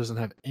right now doesn't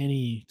have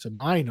any, to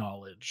my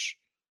knowledge,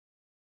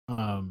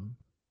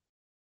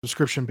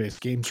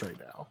 subscription-based games right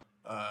now.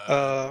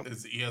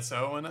 Is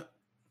ESO in it?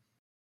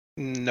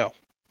 No.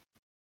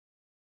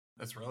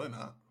 It's really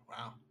not.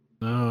 Wow.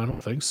 No, I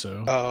don't think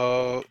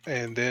so.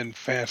 And then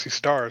Phantasy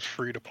Star is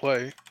free to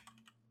play.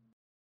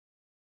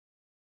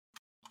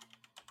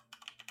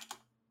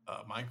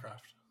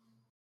 Minecraft.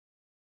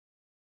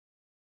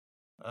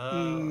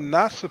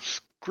 Not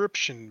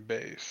subscription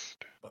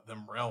based. But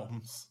them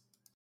realms.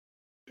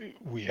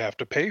 We have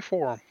to pay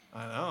for them.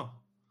 I know.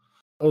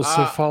 Oh,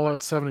 so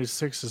Fallout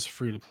 76 is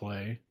free to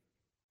play,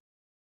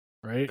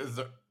 right?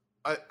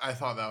 I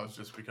thought that was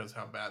just because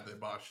how bad they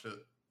botched it.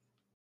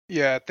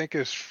 Yeah, I think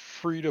it's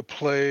free to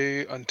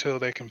play until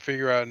they can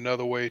figure out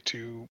another way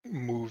to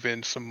move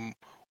in some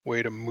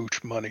way to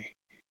mooch money.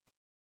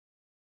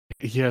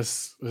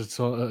 Yes, it's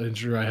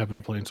Andrew. I have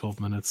been playing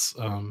 12 minutes.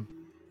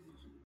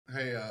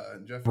 Hey,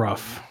 Jeffy,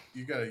 Rough.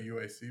 you got a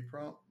UAC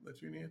prompt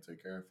that you need to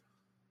take care of?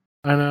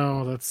 I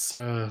know that's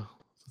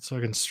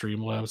fucking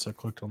Streamlabs. I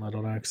clicked on that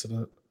on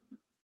accident.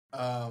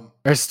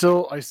 I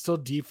still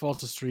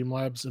default to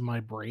Streamlabs in my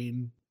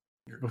brain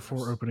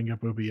before opening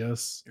up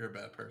OBS. You're a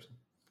bad person.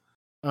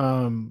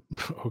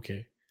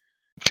 Okay.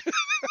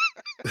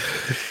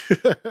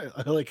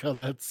 I like how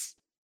that's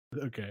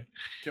okay.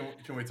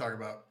 Can we talk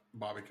about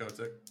Bobby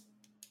Kotick?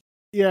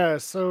 Yeah,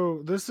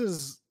 so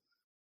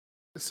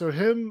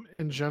him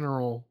in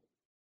general,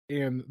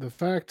 and the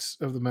fact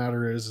of the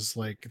matter is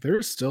like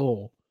there's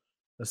still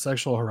a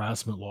sexual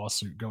harassment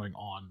lawsuit going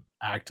on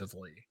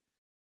actively.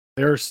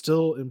 There are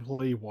still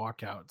employee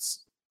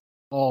walkouts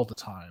all the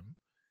time.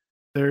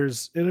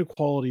 There's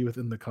inequality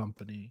within the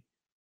company.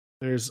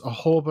 There's a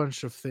whole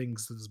bunch of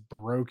things that's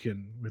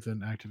broken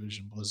within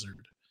Activision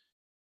Blizzard.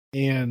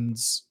 And,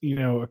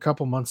 a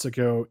couple months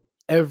ago,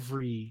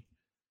 every,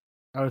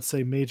 I would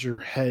say,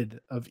 major head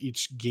of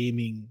each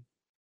gaming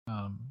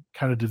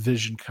kind of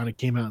division kind of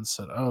came out and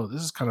said, oh,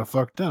 this is kind of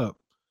fucked up.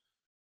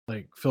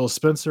 Like Phil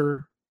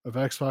Spencer of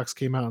Xbox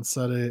came out and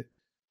said it.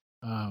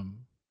 I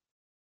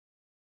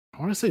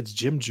want to say it's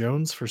Jim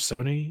Jones for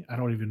Sony. I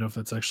don't even know if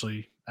that's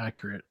actually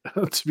accurate,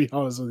 to be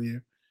honest with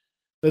you.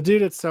 The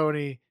dude at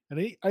Sony and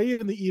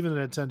even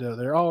Nintendo,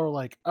 they're all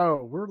like,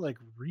 "Oh, we're like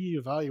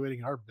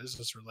reevaluating our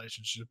business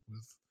relationship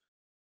with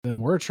them.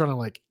 We're trying to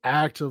like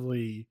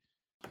actively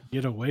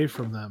get away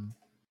from them."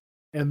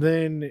 And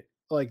then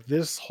like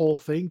this whole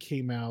thing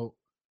came out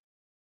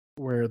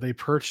where they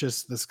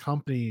purchased this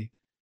company,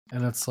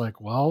 and it's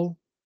like, well,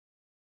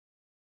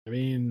 I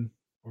mean,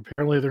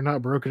 apparently they're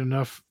not broken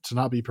enough to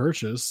not be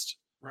purchased,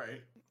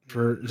 right?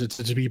 For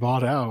to be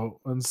bought out,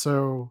 and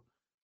so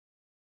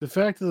the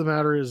fact of the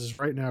matter is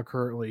right now,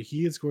 currently,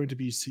 he is going to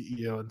be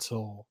CEO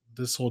until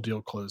this whole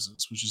deal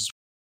closes, which is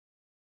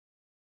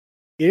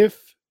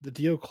if the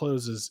deal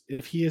closes,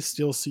 if he is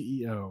still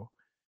CEO,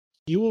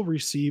 he will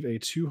receive a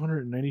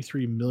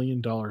 $293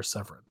 million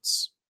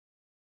severance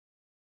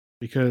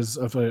because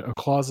of a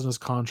clause in his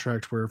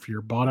contract where if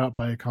you're bought out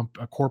by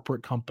a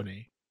corporate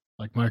company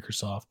like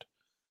Microsoft,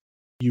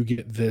 you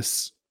get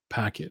this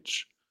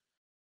package.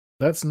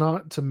 That's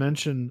not to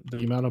mention the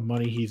amount of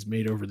money he's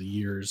made over the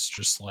years.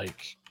 Just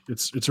like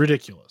it's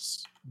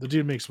ridiculous. The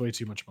dude makes way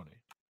too much money.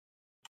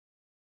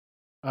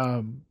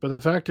 But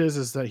the fact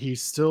is that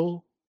he's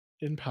still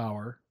in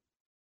power.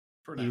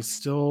 For now. He's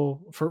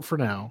still for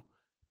now,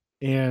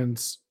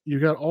 and you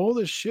got all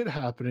this shit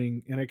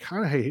happening. And I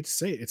kind of hate to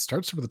say it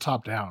starts from the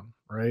top down,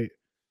 right?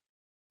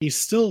 He's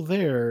still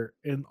there,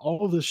 and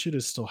all of this shit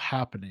is still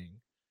happening,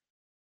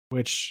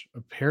 which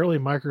apparently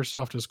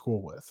Microsoft is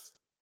cool with.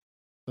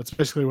 That's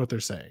basically what they're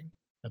saying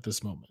at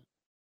this moment.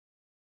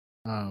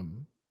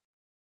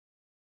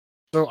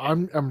 So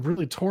I'm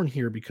really torn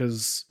here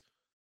because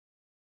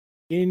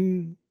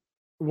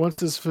once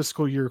this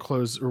fiscal year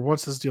closes or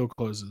once this deal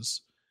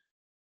closes,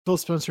 Phil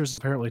Spencer is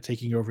apparently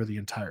taking over the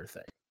entire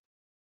thing.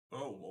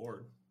 Oh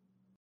Lord!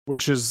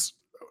 Which is,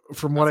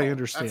 from what I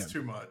understand, that's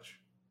too much.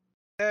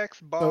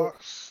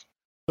 Xbox.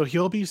 So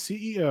he'll be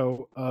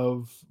CEO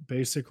of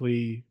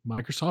basically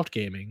Microsoft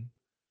Gaming,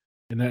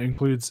 and that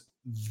includes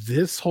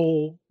this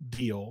whole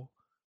deal,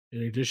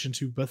 in addition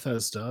to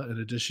Bethesda, in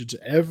addition to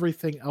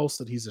everything else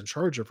that he's in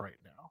charge of right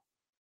now.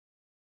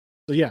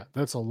 So yeah,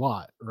 that's a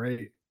lot,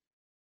 right?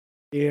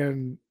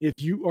 And if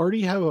you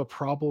already have a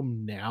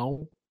problem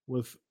now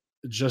with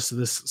just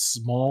this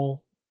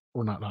small,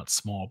 or not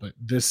small, but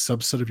this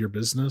subset of your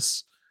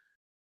business,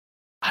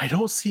 I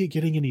don't see it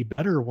getting any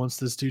better once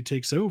this dude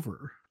takes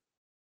over.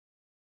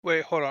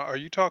 Wait, hold on. Are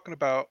you talking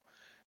about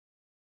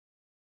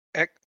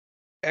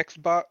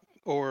Xbox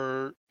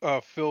or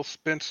Phil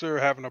Spencer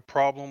having a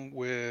problem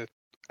with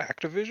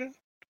Activision?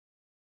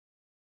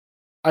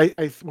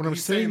 What I'm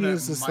saying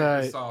is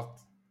that Microsoft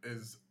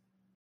is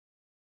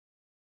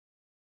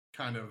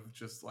kind of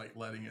just like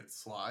letting it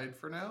slide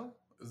for now.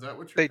 Is that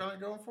what you're kind of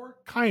going for?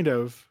 Kind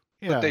of,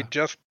 yeah. But they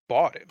just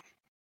bought it,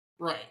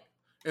 right?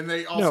 And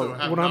they also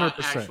have 100%. Not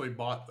actually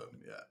bought them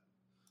yet.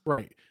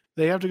 Right.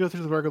 They have to go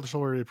through the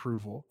regulatory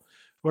approval.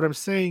 What I'm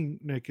saying,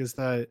 Nick, is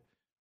that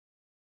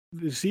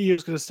the CEO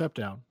is going to step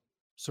down.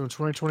 So in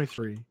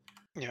 2023,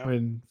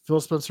 when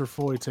Phil Spencer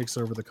fully takes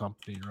over the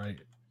company, right?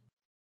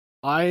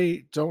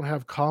 I don't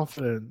have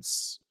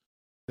confidence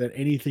that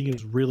anything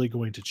is really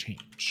going to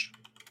change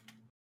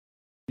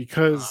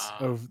because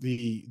of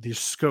the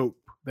scope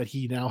that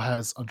he now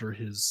has under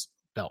his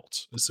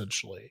belt,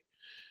 essentially.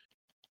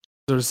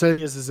 So the saying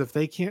is if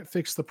they can't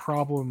fix the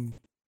problem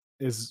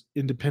is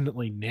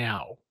independently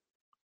now,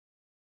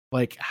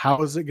 like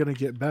how is it going to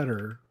get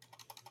better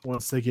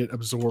once they get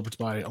absorbed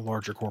by a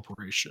larger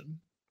corporation?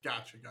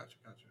 Gotcha.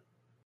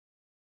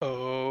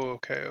 Oh,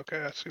 okay.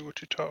 I see what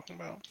you're talking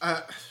about.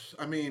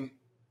 I mean,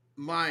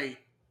 my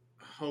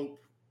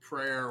hope,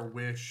 prayer,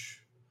 wish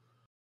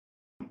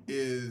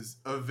is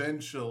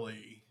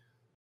eventually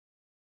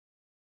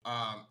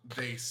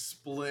they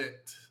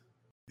split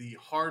the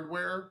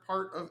hardware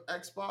part of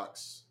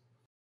Xbox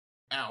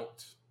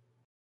out.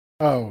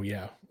 Oh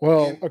yeah.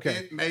 Well, okay.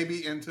 It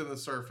maybe into the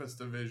Surface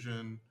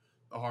division,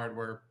 the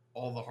hardware,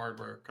 all the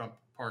hardware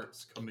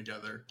parts come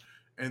together,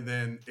 and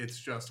then it's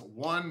just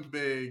one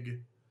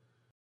big.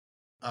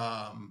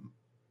 I'm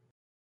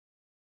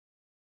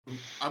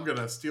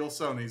gonna steal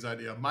Sony's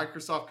idea: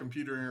 Microsoft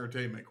Computer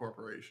Entertainment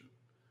Corporation,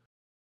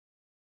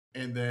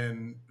 and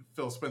then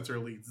Phil Spencer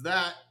leads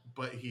that,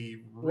 but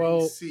he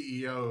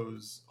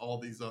CEOs all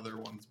these other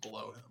ones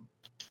below him.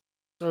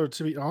 So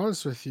to be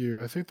honest with you,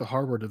 I think the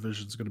hardware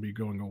division is going to be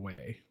going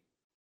away.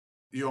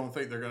 You don't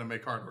think they're going to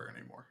make hardware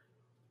anymore?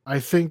 I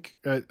think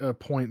at a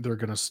point they're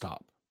going to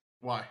stop.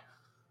 Why?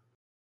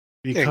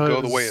 Because and go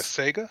the way of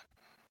Sega?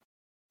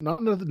 Not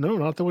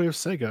the way of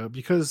Sega.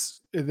 Because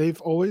they've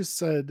always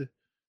said,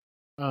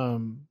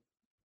 don't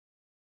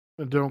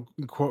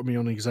quote me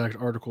on the exact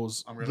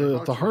articles.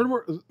 The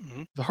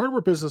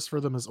hardware business for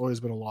them has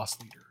always been a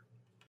loss leader.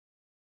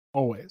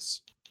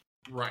 Always.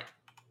 Right.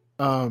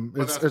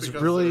 It's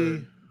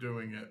really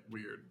doing it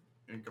weird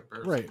in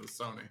comparison with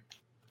Sony.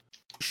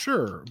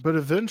 Sure, but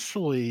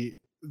eventually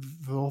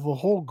the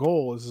whole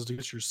goal is to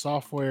get your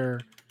software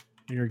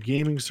and your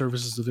gaming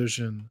services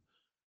division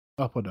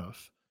up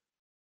enough.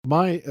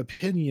 My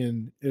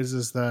opinion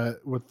is that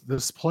with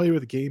this play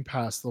with Game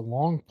Pass, the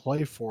long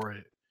play for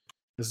it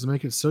is to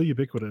make it so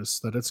ubiquitous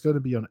that it's going to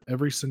be on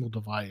every single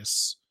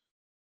device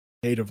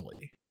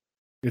natively.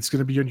 It's going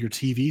to be on your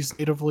TVs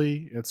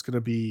natively. It's going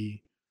to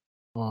be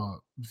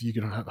you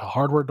can have a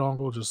hardware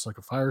dongle just like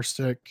a Fire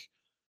Stick.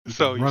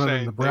 So you're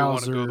saying the they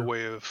want to go the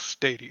way of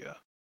Stadia?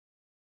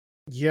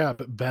 Yeah,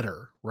 but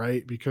better,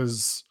 right?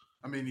 Because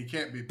I mean, you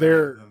can't be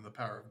better than the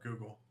power of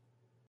Google.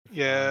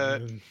 Yeah,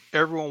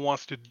 everyone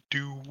wants to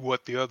do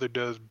what the other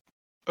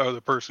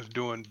person's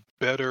doing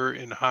better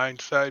in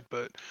hindsight,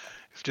 but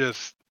it's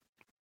just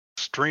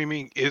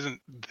streaming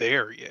isn't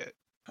there yet.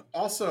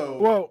 Also,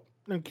 well,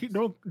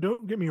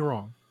 don't get me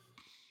wrong.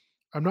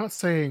 I'm not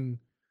saying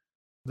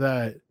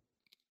that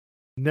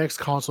next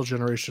console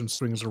generation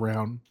swings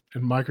around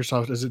and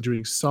Microsoft isn't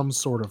doing some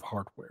sort of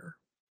hardware.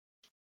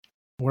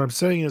 What I'm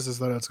saying is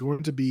that it's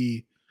going to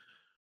be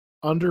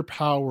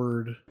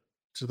underpowered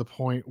to the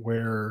point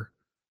where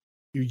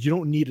you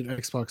don't need an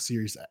Xbox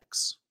Series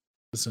X,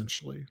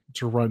 essentially,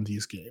 to run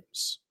these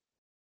games.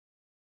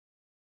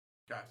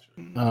 Gotcha.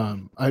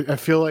 I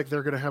feel like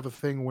they're going to have a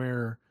thing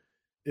where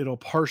it'll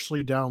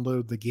partially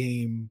download the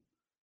game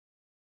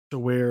to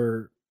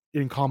where,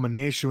 in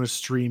combination with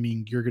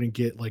streaming, you're going to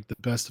get like the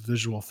best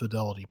visual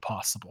fidelity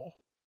possible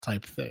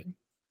type thing.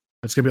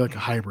 It's going to be like a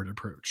hybrid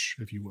approach,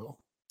 if you will.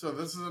 So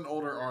this is an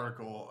older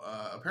article.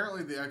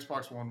 Apparently, the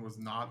Xbox One was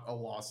not a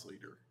loss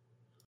leader.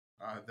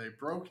 They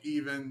broke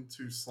even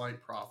to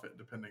slight profit,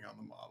 depending on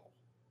the model.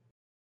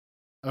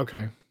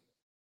 Okay.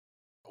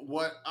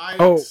 What I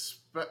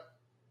expect...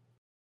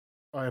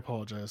 I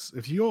apologize.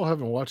 If you all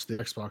haven't watched the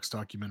Xbox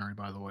documentary,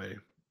 by the way,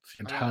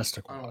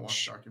 fantastic watch. I don't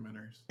watch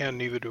documentaries. And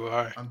neither do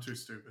I. I'm too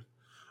stupid.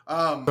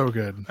 So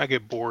good. I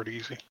get bored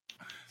easy.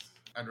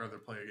 I'd rather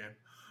play a game.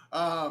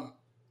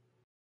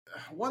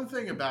 One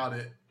thing about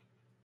it,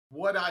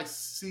 what I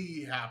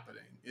see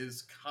happening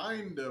is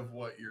kind of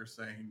what you're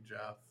saying,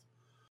 Jeff.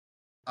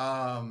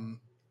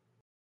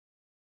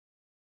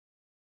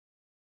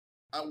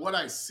 What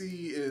I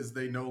see is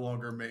they no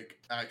longer make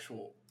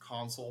actual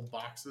console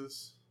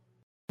boxes.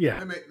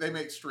 Yeah, they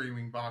make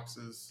streaming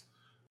boxes.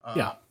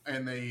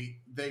 And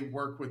they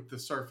work with the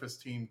Surface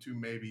team to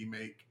maybe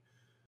make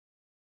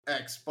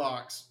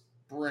Xbox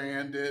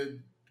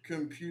branded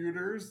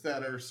computers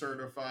that are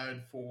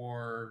certified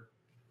for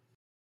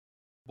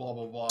blah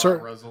blah blah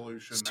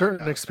resolution.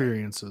 Certain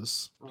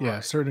experiences. Right. Yeah,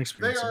 certain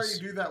experiences. They already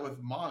do that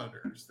with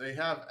monitors. They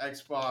have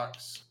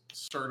Xbox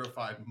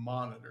certified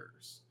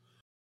monitors.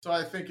 So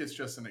I think it's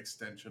just an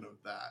extension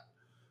of that.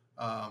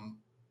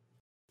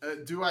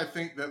 Do I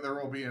think that there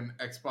will be an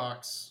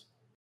Xbox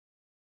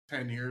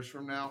 10 years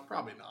from now?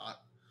 Probably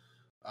not.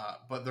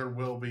 But there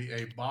will be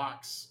a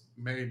box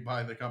made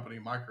by the company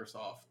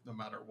Microsoft, no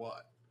matter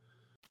what.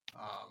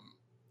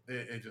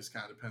 It just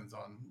kind of depends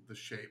on the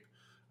shape.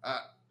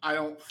 I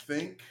don't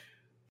think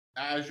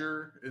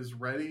Azure is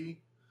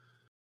ready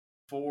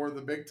for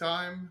the big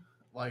time.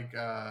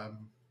 I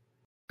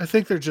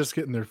think they're just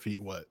getting their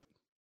feet wet.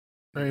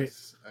 Right?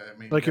 Yes, I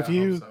mean, like if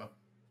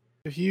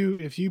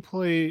you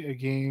play a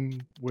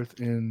game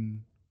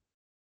within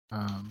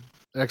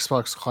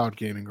Xbox Cloud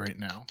Gaming right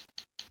now,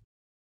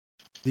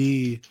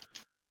 the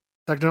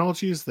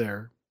technology is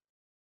there.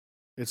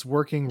 It's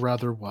working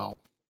rather well.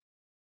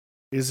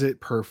 Is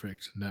it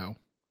perfect? No.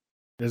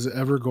 Is it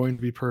ever going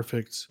to be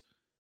perfect?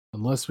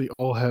 Unless we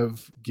all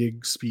have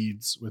gig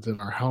speeds within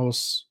our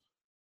house.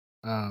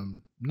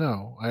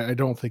 No, I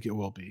don't think it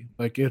will be.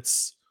 Like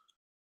it's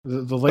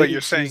the latency. But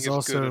you're saying it's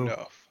also good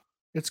enough.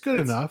 It's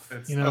good enough.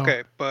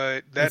 Okay,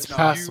 but that's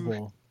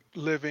passable.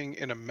 You living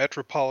in a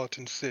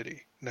metropolitan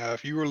city. Now,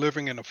 if you were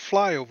living in a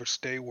flyover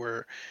state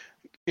where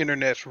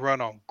internet's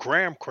run on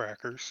graham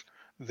crackers,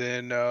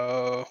 then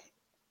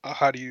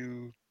how do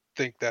you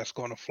think that's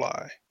going to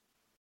fly?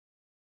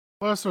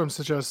 Well, that's what I'm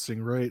suggesting,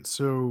 right?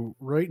 So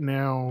right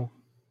now,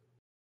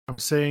 I'm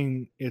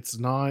saying it's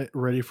not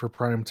ready for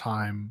prime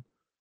time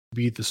to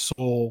be the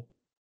sole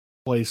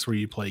place where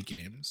you play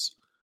games.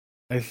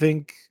 I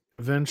think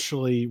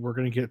eventually we're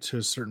going to get to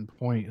a certain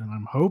point, and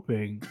I'm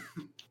hoping,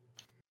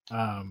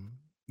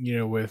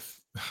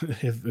 with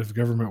if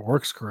government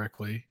works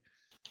correctly,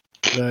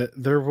 that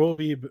there will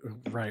be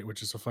right,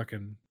 which is a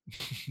fucking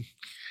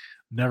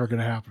never going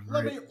to happen,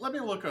 right? Let me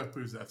look up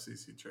who's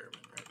FCC chairman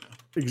right now.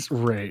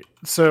 Right.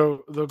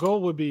 So the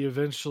goal would be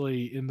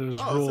eventually in those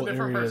Oh, it's a rural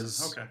different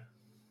areas, person. Okay.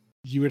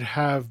 you would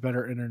have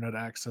better internet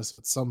access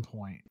at some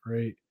point,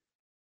 right?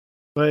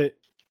 But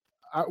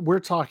we're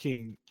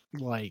talking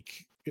like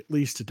at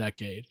least a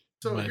decade,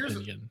 in So my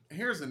opinion.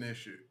 here's an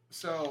issue.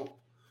 So,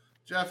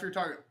 Jeff, you're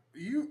talking.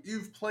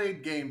 You've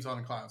played games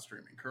on cloud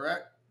streaming,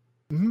 correct?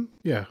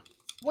 Yeah.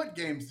 What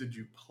games did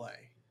you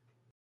play?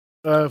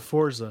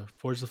 Forza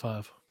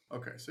 5.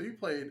 Okay, so you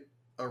played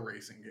a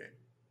racing game.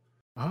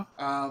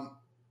 Huh?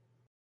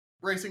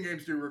 Racing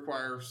games do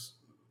require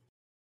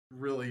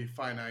really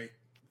finite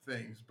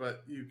things,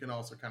 but you can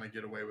also kind of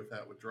get away with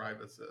that with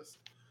Drive Assist.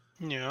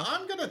 Yeah.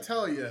 I'm gonna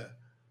tell you,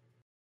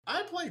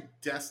 I played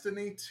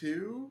Destiny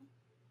 2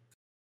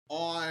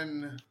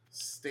 on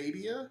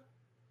Stadia.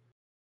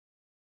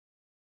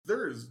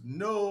 There is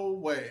no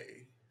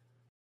way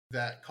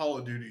that Call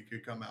of Duty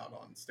could come out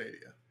on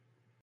Stadia.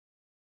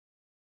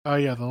 Oh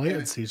yeah, the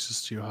latency is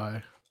just too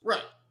high.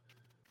 Right.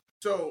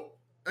 So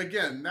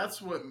again,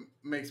 that's what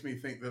makes me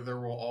think that there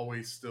will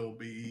always still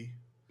be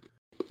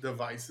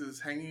devices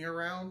hanging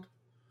around.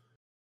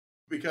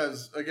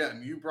 Because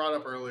again, you brought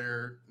up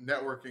earlier,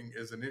 networking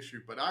is an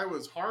issue, but I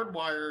was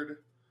hardwired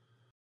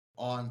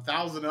on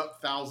 1,000 up,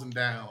 1,000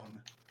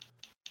 down,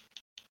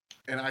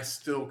 and I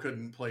still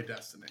couldn't play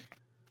Destiny.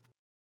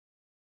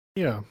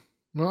 Yeah.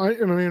 Well, I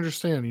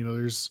understand.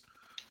 There's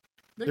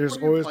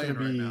always going to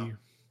be. Right,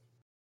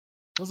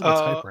 wasn't a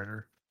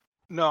typewriter.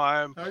 No,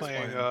 I'm No, he's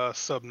playing playing.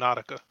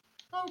 Subnautica.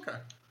 Oh, okay.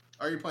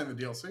 Are you playing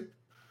the DLC?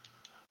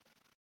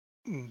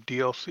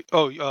 DLC?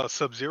 Oh,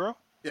 Sub-Zero?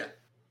 Yeah.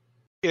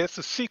 Yeah, it's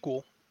a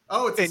sequel.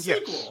 Oh, it's a And yes.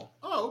 sequel.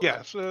 Oh, okay.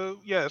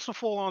 It's a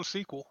full-on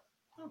sequel.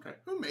 Okay.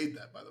 Who made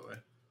that, by the way?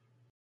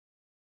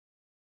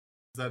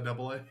 Is that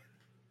AA?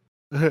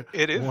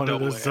 It is one AA, of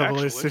those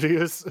AA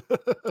studios.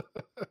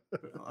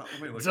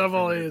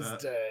 AA is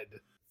dead.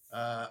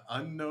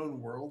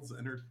 Unknown Worlds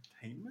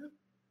Entertainment?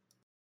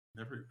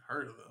 Never even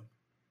heard of them.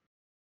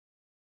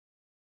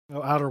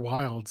 Oh, Outer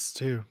Wilds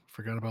too.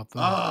 Forgot about that.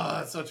 Ah,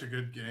 that's such a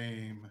good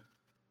game.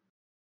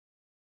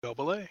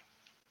 AA.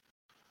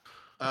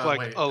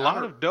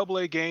 Lot of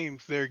AA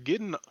games, they're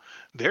getting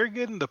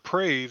the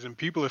praise, and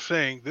people are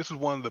saying this is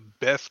one of the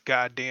best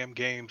goddamn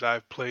games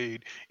I've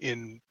played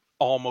in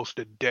almost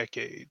a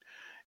decade.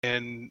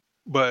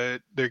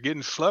 But they're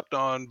getting slept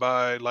on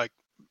by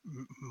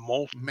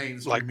most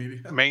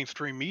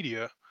mainstream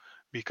media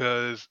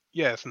because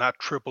it's not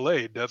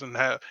AAA.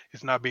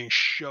 It's not being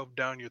shoved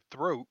down your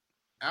throat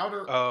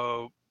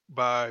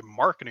by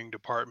marketing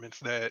departments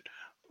that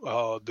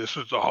this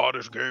is the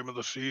hottest game of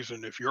the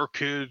season. If your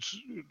kids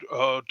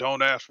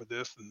don't ask for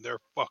this, then they're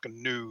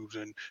fucking noobs.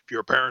 And if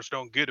your parents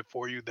don't get it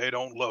for you, they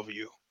don't love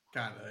you.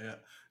 Kinda, yeah.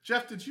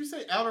 Jeff, did you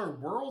say Outer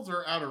Worlds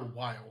or Outer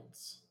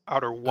Wilds?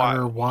 Outer Wilds.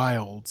 Outer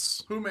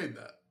Wilds. Who made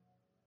that?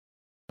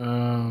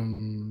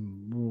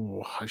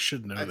 I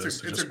should know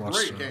this. It's a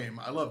great game.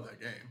 I love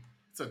that game.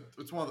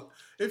 It's one of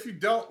the, if you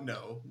don't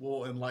know,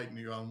 we'll enlighten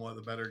you on one of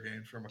the better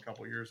games from a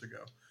couple years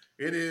ago.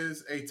 It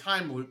is a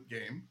time loop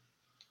game.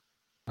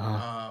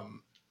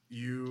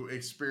 You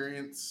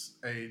experience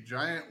a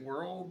giant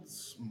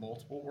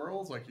multiple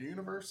worlds, like a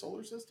universe,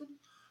 solar system,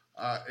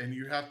 and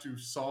you have to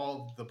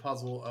solve the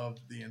puzzle of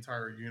the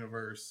entire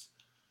universe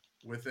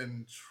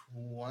within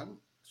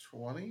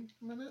 20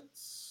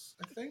 minutes,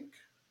 I think.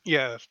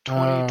 Yeah,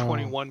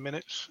 21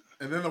 minutes.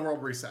 And then the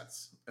world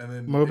resets. And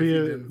then Mobius, if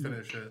you didn't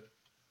finish it,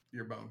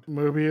 you're boned.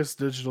 Mobius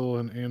Digital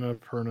and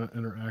Annapurna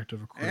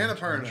Interactive.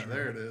 Annapurna,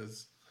 there it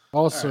is.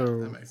 Also,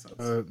 that makes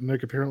sense.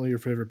 Nick, apparently your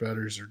favorite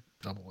batteries are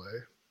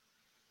AA.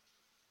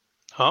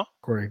 Huh?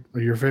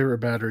 Your favorite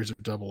batteries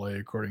are AA,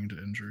 according to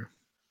Andrew.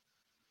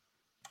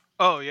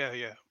 Oh,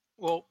 yeah.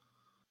 Well,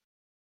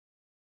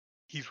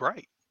 he's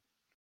right.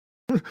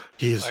 I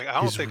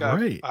don't think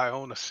right. I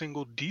own a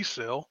single D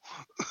cell.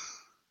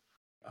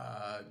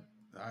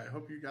 I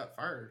hope you got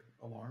fire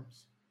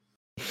alarms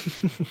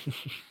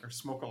or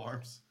smoke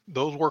alarms.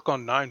 Those work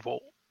on 9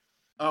 volt.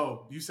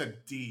 Oh, you said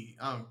D.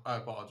 I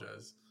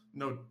apologize.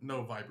 No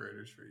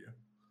vibrators for you.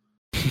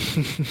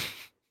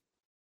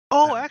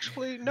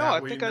 Actually, no.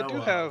 I think I do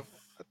have.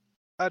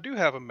 I do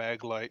have a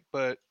mag light,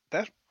 but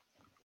that's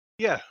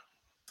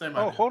Same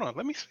idea. Hold on.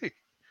 Let me see.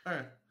 All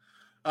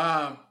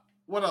right.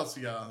 What else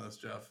you got on this,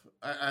 Jeff?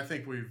 I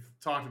think we've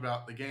talked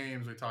about the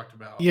games. We talked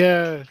about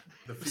the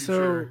future.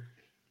 So,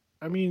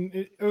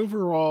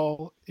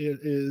 overall, it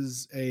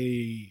is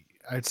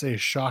I'd say a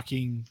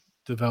shocking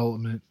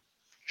development.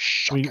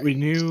 We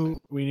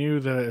knew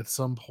that at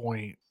some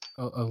point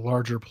a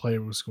larger play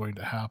was going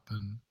to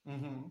happen.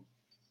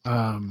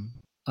 Mm-hmm.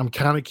 I'm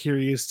kind of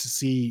curious to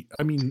see.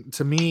 I mean,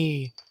 to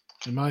me,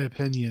 in my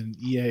opinion,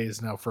 EA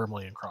is now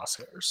firmly in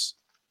crosshairs.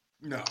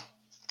 No.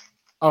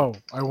 Oh,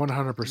 I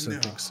 100% No.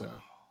 think so.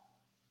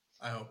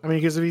 I hope. I mean,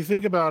 because if you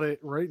think about it,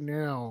 right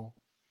now,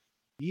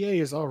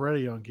 EA is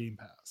already on Game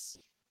Pass.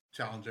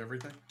 Challenge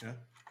everything. Yeah.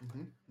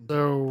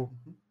 So,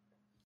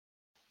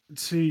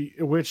 see,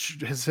 which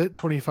has hit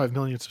 25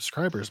 million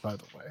subscribers, by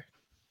the way.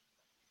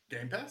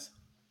 Game Pass?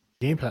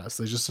 Game Pass.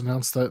 They just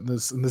announced that in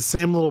the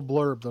same little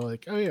blurb. They're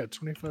like, "Oh yeah,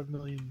 25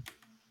 million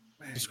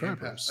Man,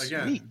 subscribers."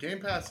 Game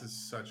Pass is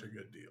such a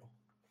good deal.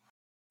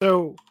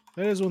 So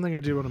that is one thing I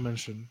do want to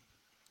mention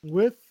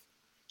with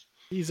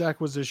these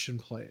acquisition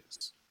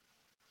plays.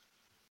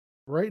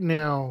 Right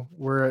now,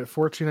 we're at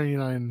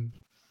 $14.99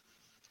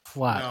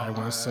 flat. I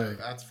want to say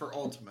that's for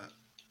Ultimate.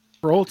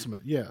 For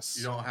Ultimate, yes.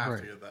 You don't have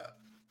to get that.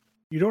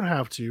 You don't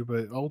have to,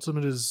 but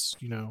Ultimate is,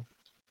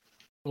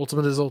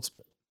 Ultimate is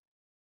Ultimate.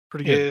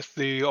 Pretty good. It's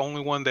the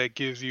only one that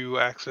gives you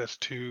access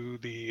to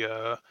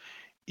the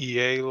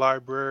EA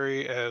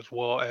library as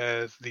well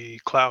as the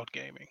cloud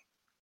gaming.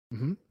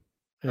 Mm-hmm.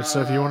 And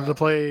so if you wanted to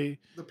play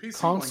the PC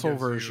console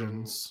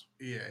versions,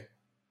 EA.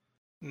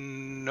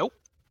 Nope.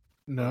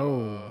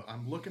 No.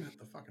 I'm looking at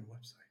the fucking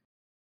website.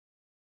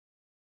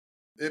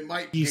 It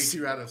might take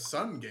you out of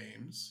some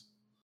games.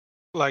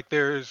 Like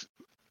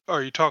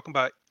are you talking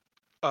about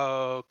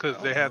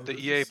because they have the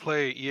EA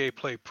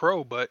Play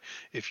Pro, but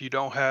if you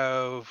don't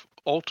have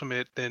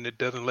Ultimate, then it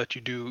doesn't let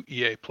you do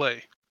EA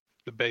Play,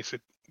 the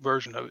basic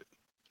version of it.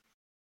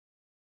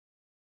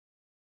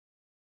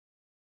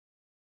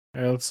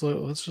 Yeah,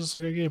 let's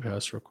just get Game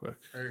Pass real quick.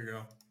 There you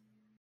go.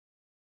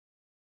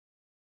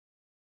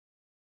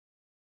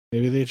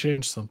 Maybe they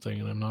changed something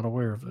and I'm not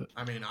aware of it.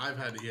 I mean, I've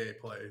had EA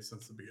Play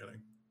since the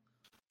beginning.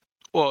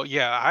 Well,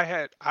 yeah,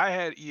 I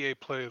had EA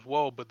Play as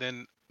well, but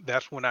then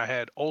that's when I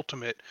had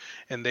Ultimate,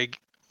 and they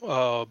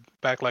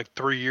back like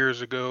 3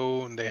 years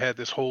ago, and they had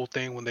this whole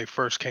thing when they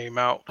first came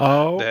out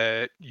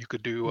that you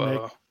could do.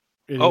 Nick,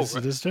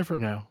 it is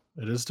different now.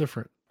 It is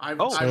different.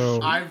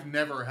 I've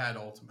never had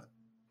Ultimate.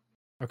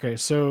 Okay,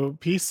 so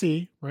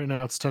PC right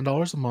now it's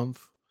 $10 a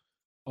month.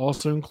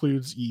 Also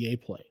includes EA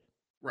Play.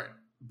 Right,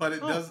 but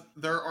it does.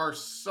 There are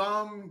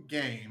some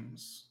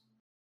games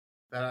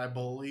that I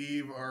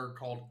believe are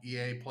called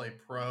EA Play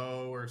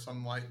Pro or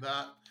something like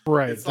that.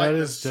 Right, it's like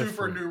the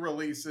super new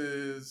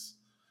releases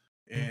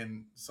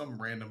and some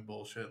random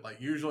bullshit. Like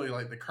usually,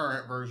 like the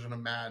current version of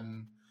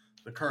Madden,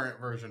 the current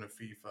version of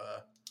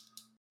FIFA,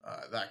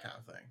 that kind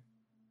of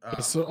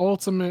thing. So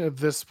Ultimate at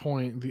this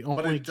point, the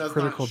only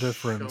critical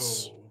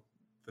difference. Show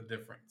the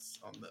difference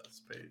on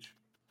this page.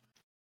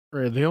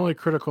 Right, the only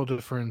critical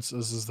difference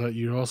is that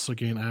you also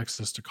gain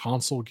access to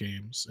console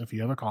games if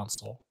you have a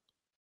console.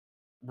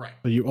 Right.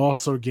 But you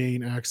also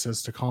gain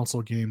access to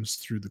console games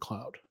through the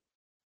cloud.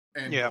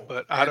 And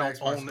but I don't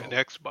own an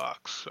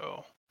Xbox,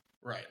 so.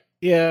 Right.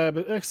 Yeah,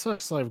 but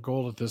Xbox Live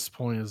Gold at this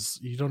point is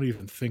you don't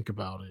even think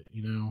about it,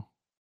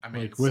 I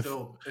mean, like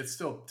it's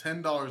still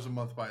 $10 a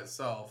month by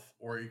itself,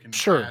 or you can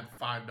add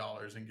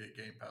 $5 and get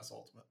Game Pass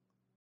Ultimate.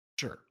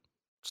 Sure.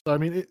 So I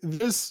mean,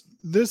 this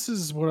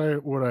is what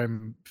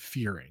I'm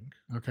fearing.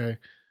 Okay,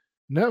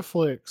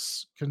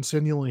 Netflix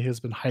continually has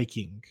been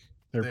hiking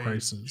their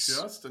prices.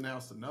 Just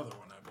announced another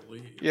one, I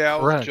believe. Yeah, I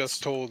was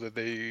just told that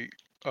they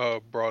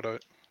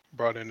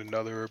brought in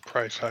another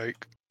price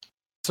hike.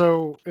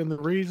 So, and the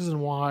reason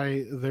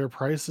why their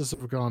prices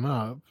have gone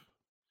up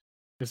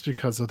is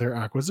because of their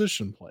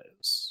acquisition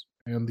plays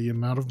and the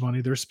amount of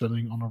money they're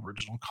spending on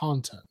original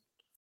content.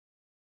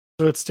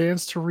 So it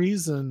stands to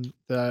reason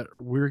that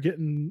we're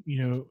getting,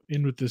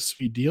 in with this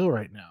sweet deal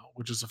right now,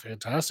 which is a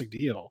fantastic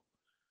deal.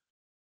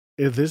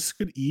 If this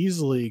could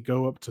easily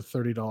go up to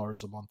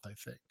 $30 a month, I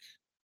think.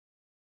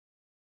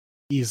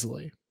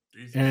 Easily.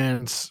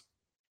 And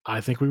I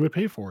think we would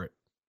pay for it.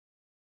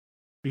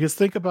 Because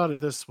think about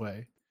it this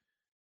way.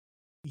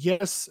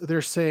 Yes,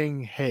 they're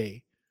saying,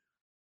 hey,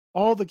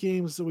 all the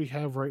games that we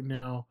have right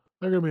now,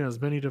 they're going to be on as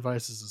many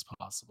devices as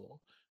possible.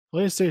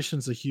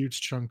 PlayStation's a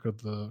huge chunk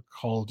of the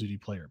Call of Duty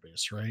player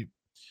base, right?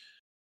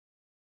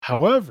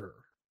 However,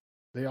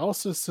 they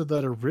also said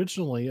that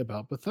originally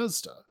about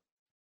Bethesda.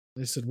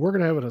 They said, we're going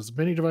to have it as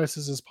many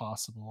devices as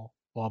possible,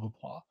 blah, blah,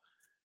 blah.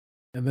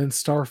 And then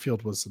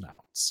Starfield was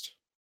announced.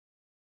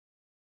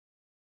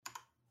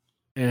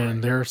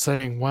 And they're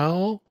saying,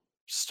 well,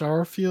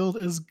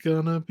 Starfield is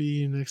going to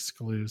be an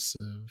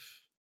exclusive.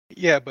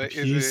 Yeah, but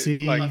is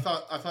it like I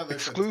thought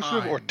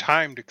exclusive or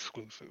timed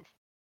exclusive?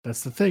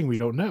 That's the thing. We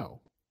don't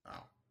know.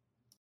 Oh.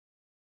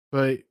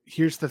 But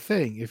here's the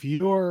thing: if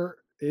you're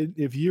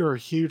a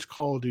huge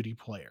Call of Duty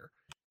player,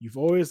 you've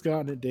always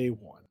gotten it day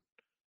one.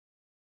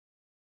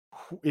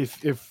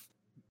 If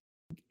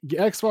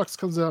Xbox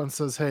comes out and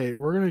says, "Hey,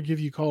 we're going to give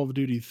you Call of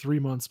Duty 3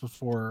 months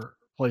before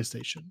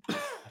PlayStation,"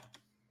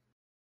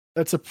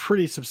 that's a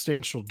pretty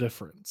substantial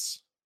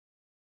difference.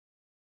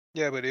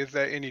 Yeah, but is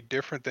that any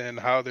different than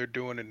how they're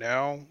doing it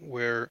now,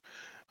 where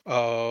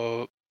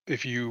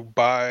if you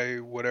buy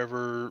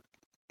whatever,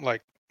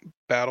 like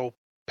Battle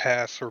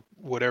Pass or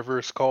whatever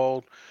it's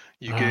called,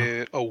 You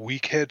get a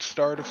week head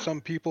start of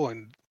some people,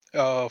 and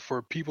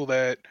for people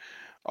that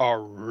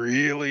are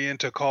really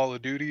into Call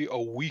of Duty, a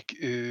week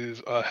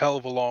is a hell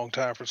of a long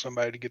time for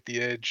somebody to get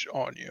the edge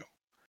on you,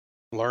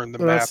 learn the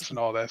Well, maps and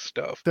all that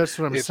stuff. that's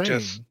what I'm It's saying.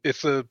 just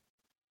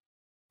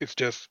it's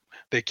just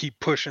they keep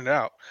pushing it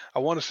out. I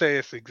want to say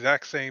it's the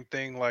exact same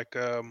thing like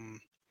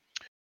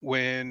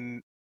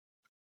when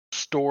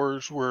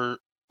stores were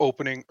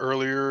opening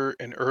earlier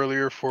and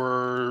earlier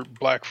for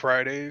Black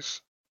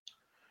Fridays,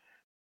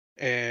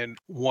 and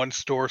one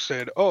store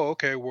said, "Oh,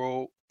 okay,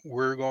 well,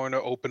 we're going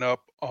to open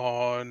up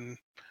on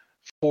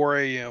 4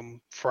 a.m.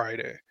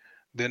 Friday."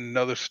 Then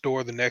another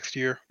store the next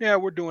year, "Yeah,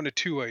 we're doing it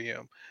 2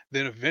 a.m."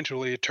 Then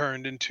eventually it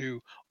turned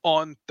into,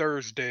 "On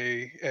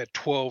Thursday at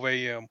 12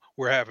 a.m.,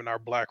 we're having our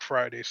Black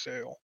Friday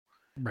sale."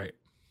 Right.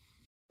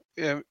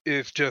 And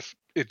it's just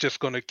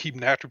going to keep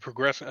naturally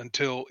progressing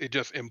until it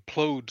just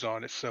implodes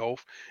on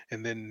itself,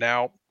 and then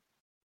now,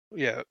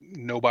 yeah,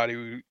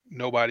 nobody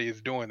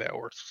is doing that,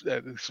 or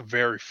it's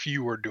very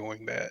few are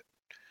doing that.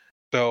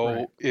 So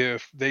Right.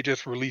 if they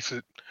just release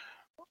it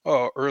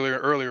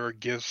earlier, it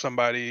gives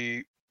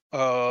somebody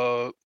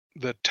the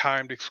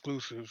timed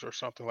exclusives or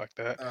something like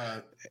that.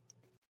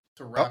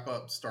 To wrap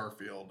up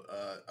Starfield,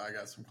 I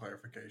got some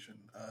clarification.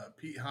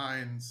 Pete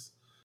Hines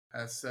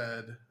has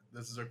said,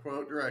 this is a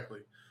quote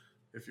directly,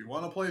 "If you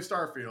want to play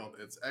Starfield,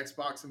 it's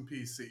Xbox and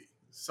PC.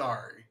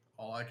 Sorry,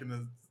 all I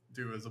can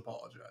do is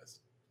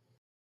apologize."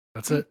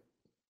 That's it.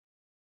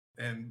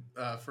 And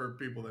for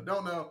people that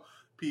don't know,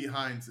 Pete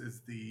Hines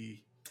is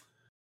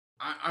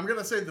I'm going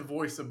to say the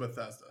voice of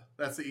Bethesda.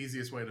 That's the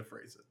easiest way to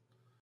phrase it.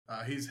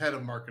 He's head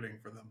of marketing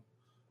for them.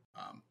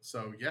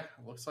 So yeah,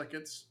 it looks like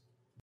it's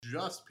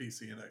just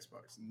PC and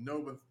Xbox.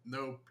 No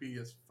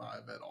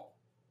PS5 at all.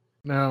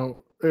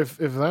 Now, if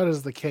that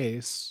is the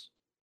case,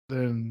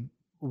 then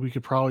we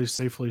could probably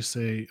safely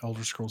say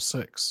Elder Scrolls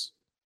 6.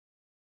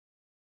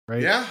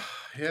 Right? Yeah.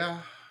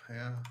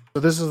 So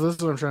this is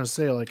what I'm trying to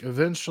say. Like,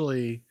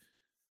 eventually,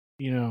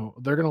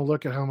 they're going to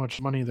look at how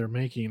much money they're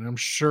making. I'm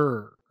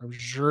sure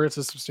it's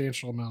a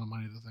substantial amount of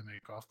money that they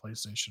make off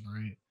PlayStation,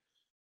 right?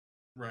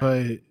 Right.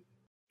 But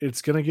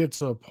it's going to get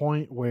to a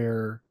point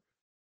where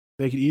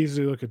they could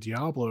easily look at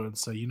Diablo and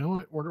say, you know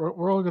what,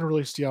 we're all going to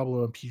release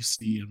Diablo on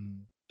PC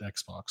and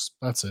Xbox.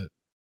 That's it.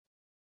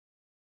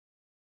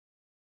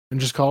 And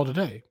just call it a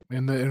day.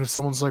 And if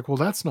someone's like, well,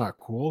 that's not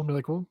cool, and be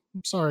like, well,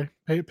 I'm sorry,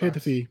 pay the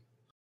fee,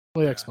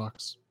 play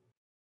Xbox.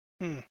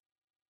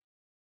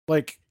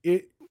 Like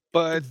it.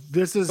 But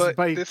this is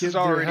has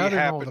already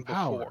happened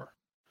before.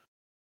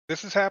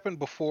 This has happened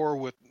before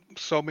with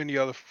so many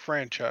other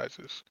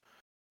franchises.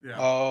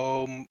 Yeah.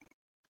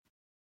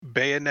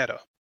 Bayonetta,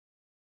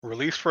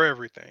 released for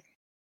everything.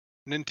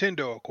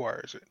 Nintendo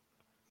acquires it.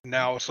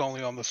 Now it's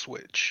only on the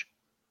Switch.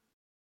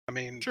 I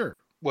mean, sure.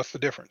 What's the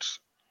difference?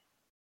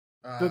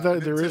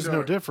 There is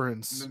no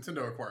difference.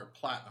 Nintendo acquired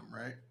Platinum,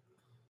 right?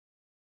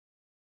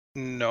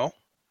 No.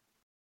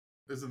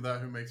 Isn't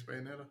that who makes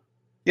Bayonetta?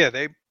 Yeah,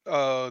 they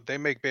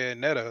make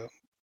Bayonetta.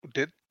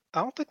 I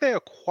don't think they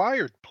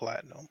acquired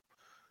Platinum.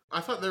 I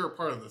thought they were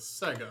part of the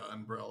Sega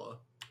umbrella.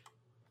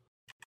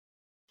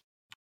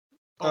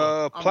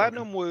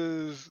 Platinum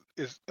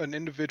is an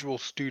individual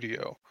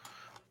studio.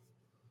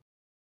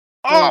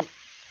 Well,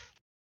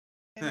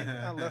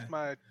 I left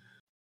my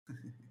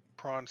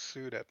prawn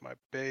suit at my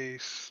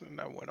base, and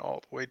I went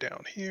all the way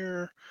down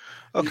here.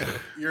 Okay,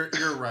 you're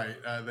right.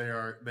 They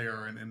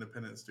are an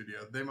independent studio.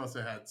 They must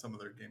have had some of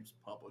their games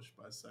published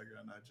by Sega,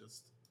 and I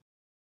just.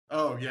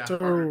 Oh yeah,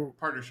 so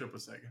partnership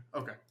with Sega.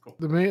 Okay, cool.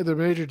 The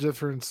major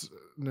difference,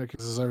 Nick,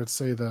 is I would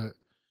say that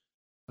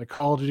like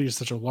Call of Duty is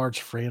such a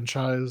large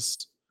franchise.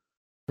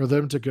 For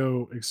them to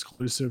go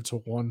exclusive to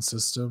one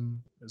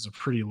system is a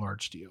pretty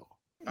large deal.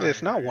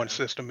 It's not one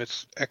system,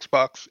 it's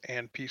Xbox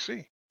and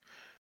PC.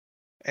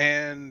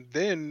 And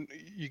then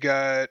you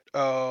got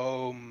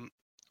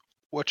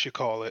what you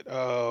call it?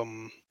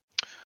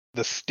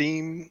 The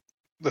Steam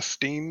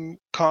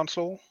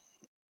console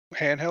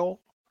handheld.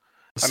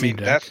 Steam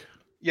Deck.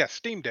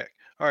 Steam Deck.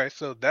 All right,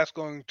 so that's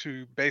going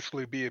to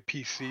basically be a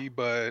PC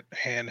but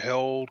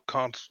handheld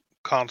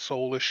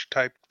console-ish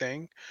type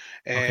thing,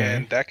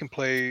 and that can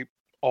play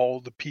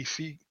all the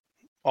PC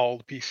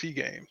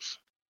games.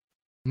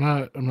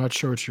 I'm not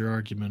sure what your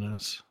argument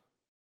is.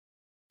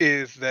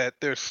 Is that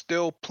there's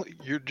still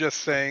you're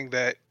just saying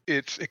that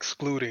it's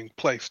excluding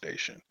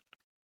PlayStation.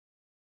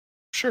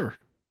 Sure.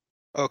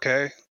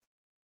 Okay.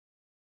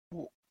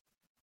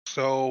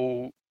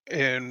 So,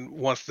 and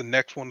once the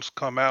next ones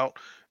come out,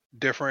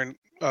 different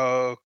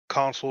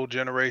console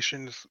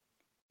generations,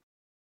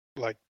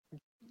 like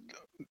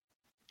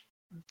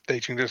they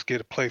can just get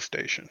a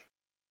PlayStation.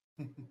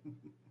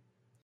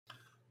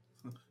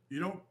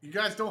 You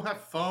guys don't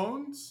have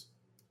phones?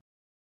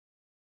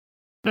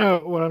 No,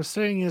 what I'm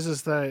saying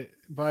is that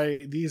by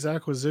these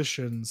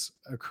acquisitions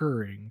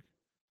occurring,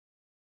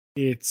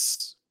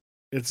 it's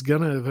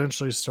gonna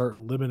eventually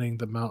start limiting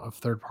the amount of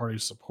third-party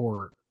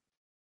support.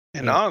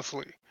 And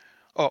honestly,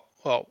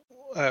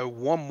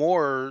 one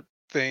more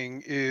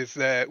thing is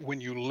that when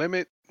you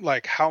limit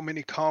like how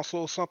many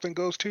consoles something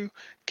goes to,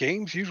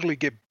 games usually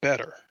get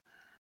better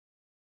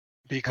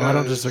Well, I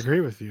don't because disagree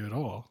with you at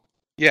all.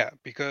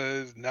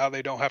 because now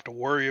they don't have to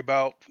worry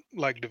about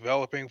like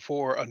developing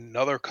for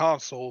another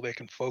console. They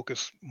can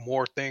focus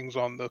more things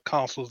on the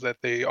consoles that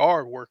they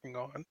are working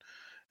on,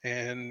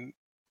 and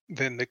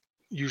then it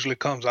usually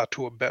comes out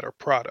to a better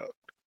product.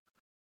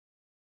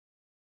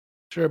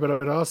 Sure, but I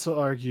would also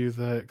argue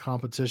that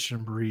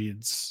competition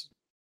breeds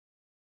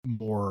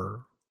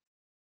more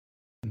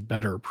and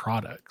better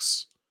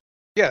products.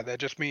 Yeah, that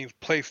just means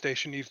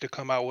PlayStation needs to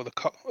come out with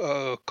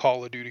a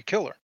Call of Duty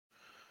killer,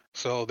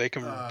 so they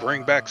can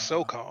bring back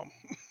SOCOM.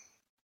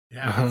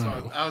 Yeah, that's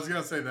what I was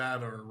gonna say,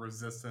 that or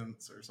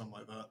Resistance or something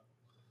like that.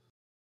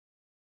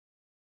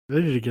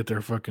 They need to get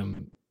their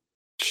fucking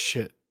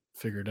shit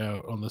figured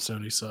out on the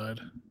Sony side.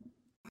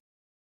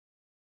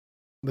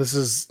 This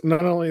is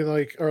not only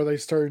like, are they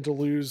starting to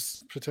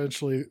lose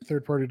potentially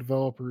third-party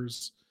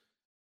developers,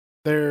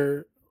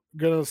 they're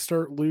gonna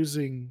start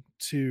losing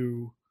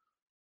to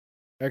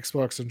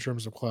Xbox in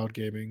terms of cloud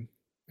gaming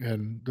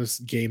and this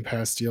Game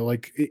Pass deal.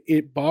 Like,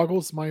 it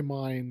boggles my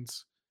mind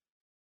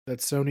that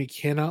Sony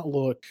cannot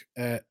look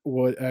at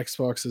what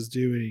Xbox is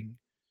doing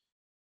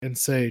and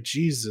say,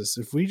 Jesus,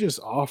 if we just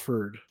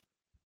offered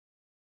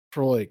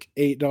for like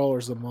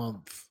 $8 a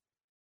month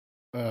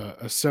a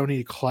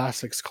Sony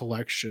Classics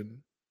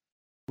collection,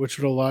 which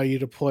would allow you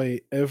to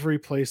play every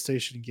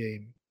PlayStation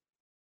game,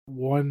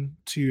 1,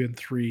 2, and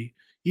 3,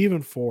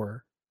 even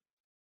 4,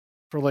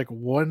 for like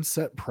one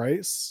set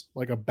price,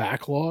 like a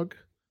backlog.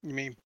 You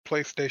mean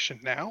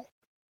PlayStation Now?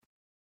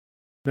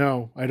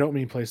 No, I don't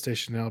mean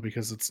PlayStation Now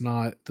because it's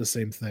not the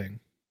same thing.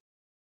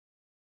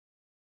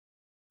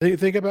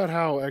 Think about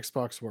how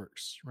Xbox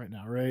works right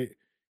now, right?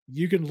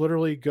 You can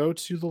literally go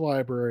to the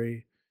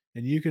library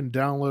and you can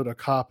download a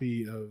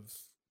copy of,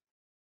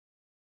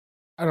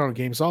 I don't know,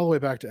 games all the way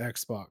back to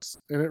Xbox,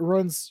 and it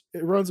runs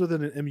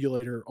within an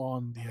emulator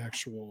on the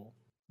actual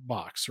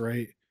box,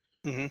 right?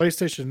 Mhm.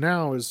 PlayStation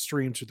Now is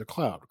streamed to the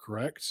cloud,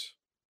 correct?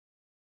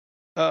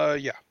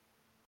 Yeah.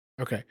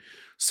 Okay.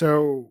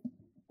 So,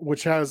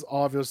 which has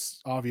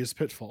obvious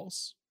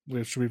pitfalls,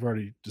 which we've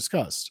already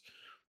discussed.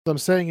 What I'm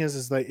saying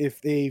is that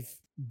if they've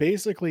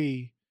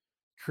basically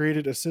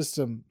created a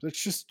system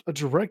that's just a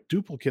direct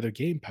duplicate of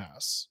Game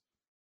Pass,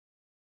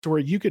 to where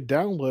you could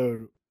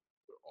download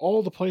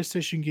all the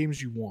PlayStation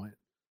games you want,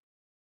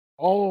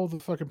 all the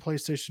fucking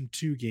PlayStation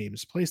 2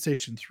 games,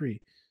 PlayStation 3,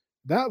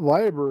 that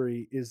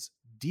library is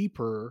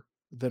deeper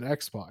than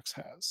Xbox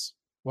has.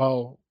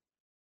 Well,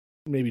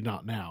 maybe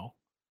not now.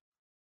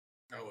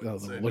 I Now wouldn't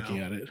that say I'm looking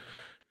no. at it.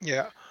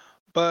 Yeah.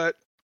 But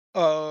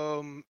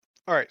all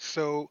right,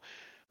 so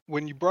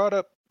when you brought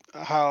up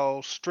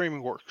how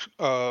streaming works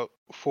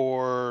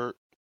for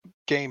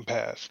Game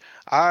Pass,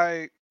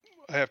 I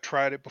have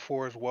tried it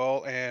before as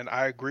well, and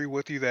I agree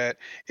with you that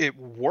it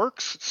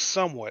works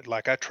somewhat.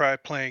 Like I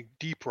tried playing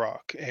Deep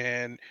Rock,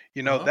 and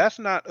Uh-huh. that's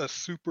not a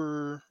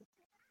super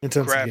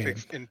Intensive game.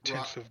 graphics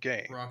intensive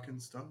game. Rock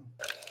and Stone.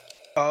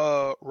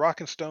 Rock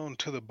and Stone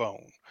to the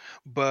bone,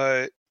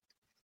 but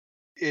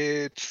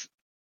it's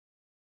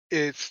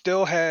it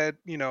still had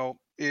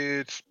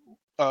its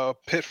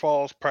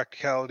pitfalls,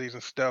 practicalities,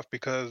 and stuff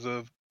because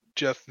of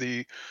just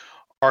the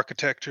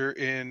architecture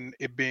in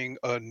it being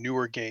a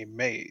newer game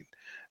made.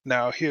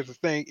 Now, here's the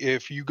thing: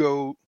 if you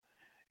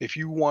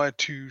want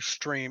to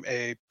stream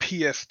a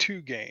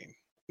PS2 game,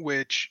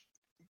 which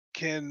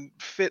can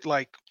fit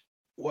like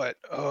what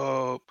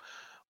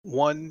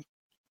 1-2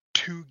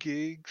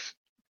 gigs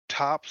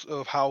tops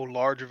of how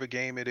large of a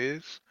game it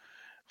is,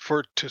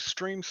 for to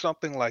stream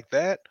something like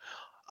that,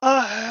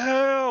 a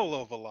hell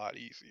of a lot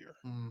easier.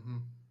 Mm-hmm.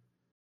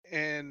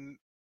 And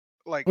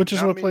like Which is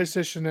not what many.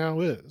 PlayStation Now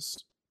is.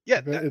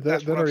 Yeah, That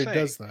that's what I'm already saying.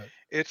 does that.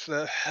 It's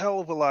a hell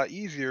of a lot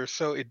easier,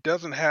 so it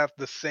doesn't have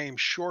the same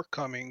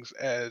shortcomings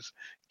as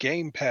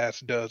Game Pass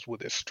does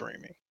with its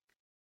streaming.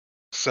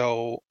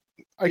 So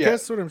I yeah.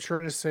 guess what I'm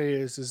trying to say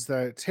is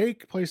that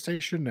take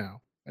PlayStation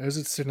Now as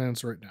it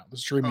stands right now, the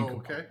streaming Oh, okay.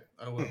 component.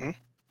 I will. Mhm.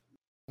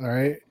 All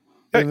right.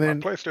 Hey, And my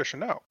then PlayStation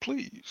Now,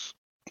 please.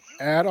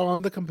 add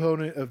on the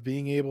component of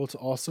being able to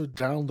also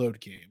download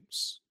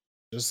games,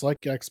 just like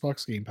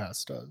Xbox Game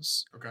Pass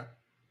does. Okay.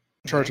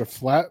 Charge a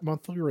flat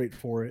monthly rate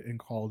for it and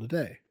call it a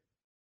day.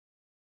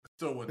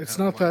 Still wouldn't. It's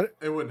have not the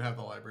that. It wouldn't have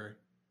the library.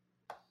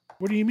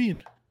 What do you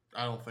mean?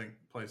 I don't think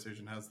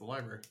PlayStation has the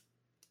library.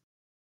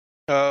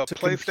 To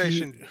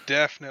PlayStation compete-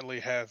 definitely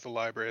has the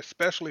library,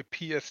 especially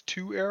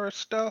PS2 era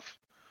stuff.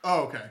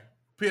 Oh, okay.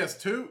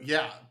 PS2,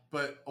 yeah,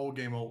 but old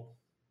game old.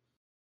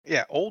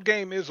 Yeah, old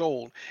game is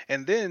old.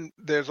 And then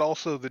there's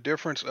also the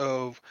difference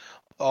of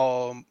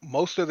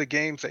most of the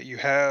games that you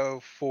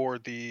have for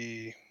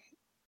the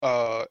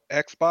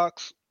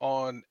Xbox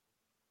on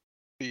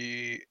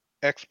the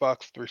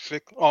Xbox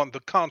 360 on the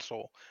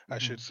console, I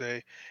should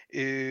say,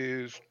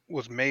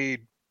 was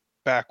made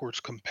backwards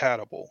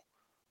compatible.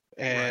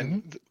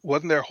 And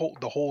wasn't there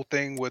the whole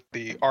thing with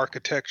the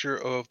architecture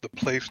of the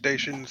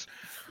PlayStations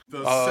The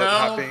not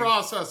cell being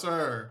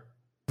processor.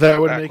 That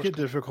would make backwards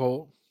it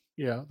difficult.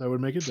 Yeah, that would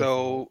make it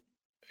difficult. so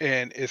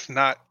and it's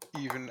not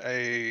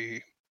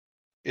a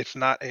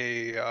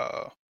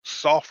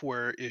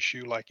software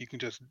issue. Like you can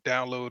just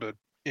download a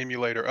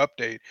emulator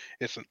update.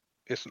 It's an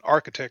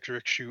architecture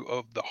issue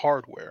of the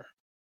hardware.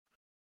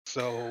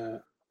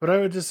 So But I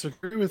would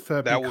disagree with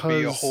that that would be a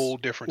because whole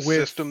different with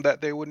system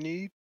that they would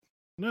need.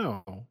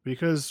 no,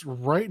 because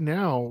right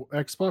now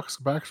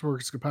Xbox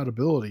backwards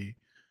compatibility,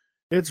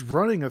 it's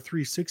running a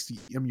 360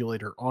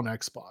 emulator on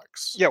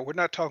Xbox. Yeah, we're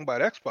not talking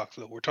about Xbox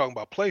though. We're talking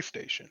about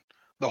PlayStation.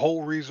 The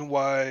whole reason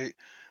why,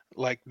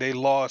 like, they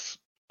lost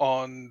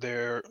on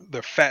their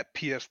fat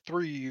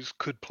PS3s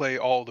could play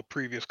all the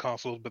previous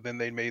consoles, but then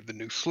they made the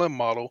new slim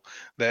model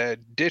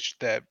that ditched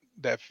that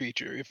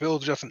feature. If it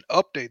was just an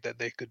update that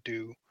they could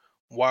do,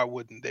 why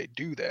wouldn't they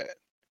do that?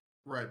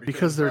 Right,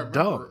 Because if I they're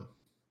remember, dumb.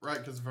 right,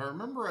 because if I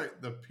remember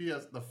right,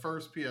 the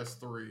first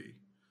PS3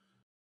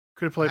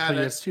 Could play had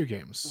PS2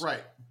 games.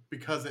 right,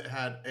 because it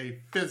had a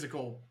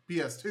physical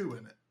PS2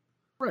 in it.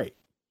 Right.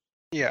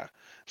 Yeah.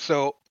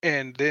 So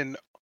and then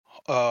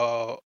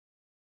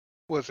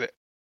was it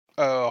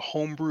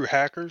homebrew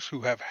hackers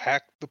who have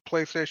hacked the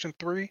PlayStation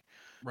 3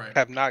 Right,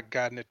 have not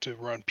gotten it to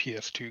run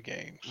PS2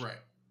 games. right,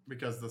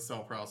 because the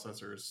cell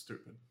processor is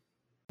stupid.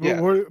 But, Yeah.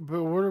 what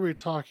are we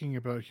talking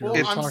about here? Well,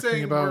 We're I'm talking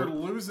saying about. we're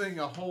losing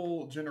a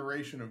whole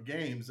generation of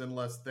games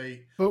unless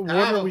they But what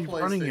have are a we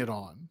running it PlayStation-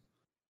 on?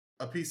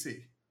 a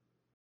PC.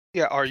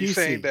 Yeah, are you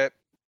saying PC. that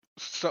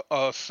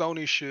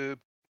Sony should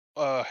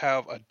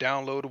have a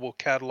downloadable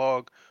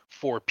catalog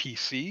for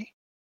PC?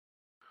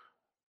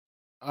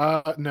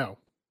 No.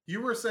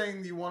 You were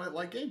saying you want it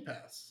like Game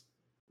Pass,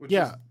 which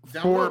Yeah, is for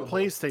downloadable.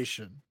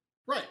 PlayStation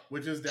Right,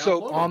 which is downloadable.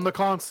 So, on the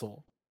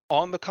console.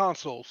 On the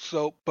console.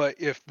 So, but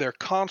if their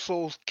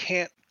consoles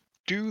can't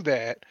do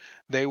that,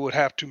 they would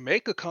have to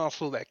make a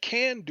console that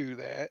can do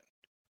that.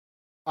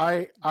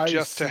 I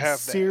Just to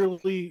have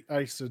that.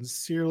 I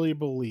sincerely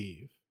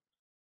believe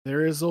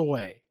there is a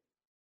way.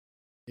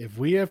 If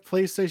we have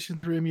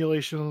PlayStation 3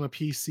 emulation on a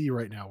PC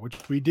right now, which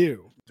we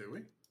do. Do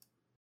we?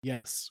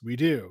 Yes, we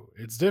do.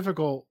 It's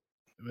difficult,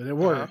 but it Uh-huh.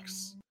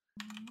 works.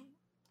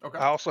 Okay.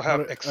 I also have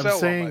What I'm Excel on my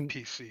saying-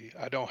 PC.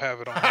 I don't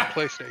have it on my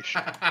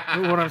PlayStation.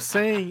 But what I'm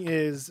saying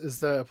is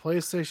that a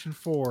PlayStation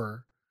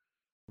 4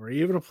 or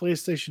even a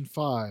PlayStation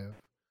 5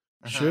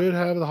 Uh-huh. should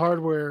have the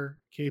hardware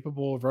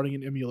capable of running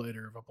an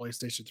emulator of a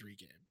PlayStation 3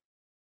 game.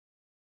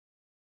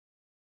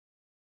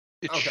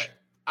 Okay.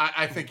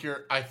 I think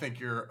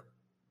you're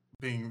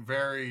being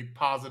very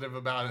positive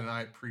about it, and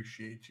I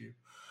appreciate you.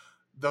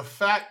 The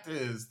fact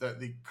is that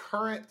the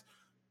current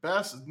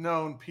best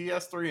known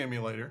PS3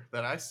 emulator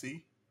that I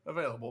see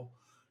available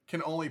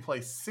can only play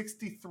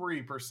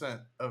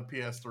 63% of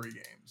PS3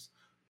 games.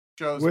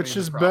 Shows Which me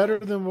is the better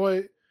problem.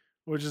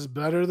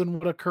 than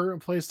what a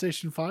current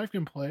PlayStation 5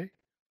 can play,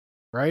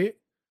 right?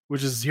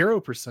 Which is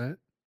 0%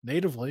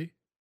 natively.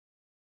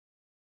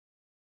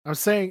 I'm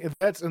saying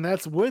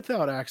that's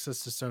without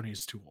access to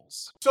Sony's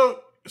tools.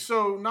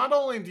 So not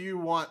only do you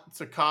want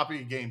to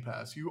copy Game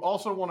Pass, you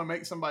also want to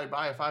make somebody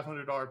buy a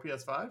 $500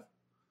 PS5?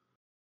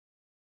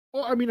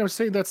 Well, I mean, I'm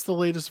saying that's the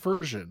latest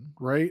version,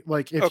 right?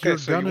 Like, if Okay, you're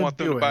so you gonna want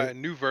them do to buy a it,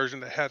 new version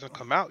that hasn't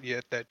come out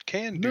yet that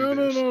can do no,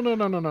 this.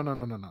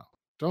 no.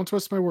 Don't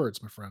twist my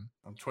words, my friend.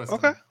 I'm twisting.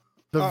 Okay.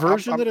 The I'm-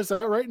 version I'm- that is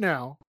out right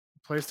now,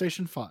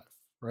 PlayStation 5,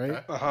 right?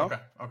 Okay. Uh-huh. Okay.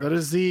 Okay. That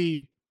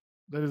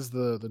is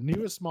the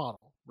newest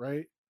model,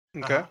 right?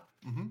 Okay. Uh-huh.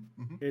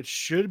 Mm-hmm. It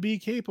should be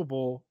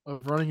capable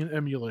of running an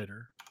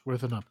emulator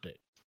with an update.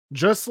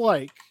 Just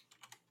like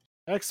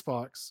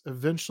Xbox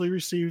eventually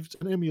received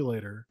an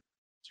emulator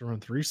to run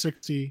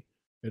 360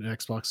 in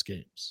Xbox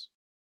games.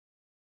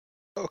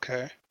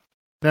 Okay.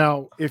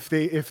 Now, if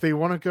they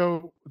want to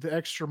go the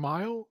extra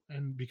mile,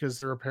 and because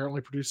they're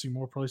apparently producing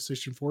more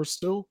PlayStation 4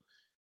 still,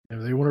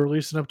 if they want to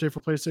release an update for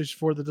PlayStation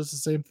 4 that does the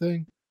same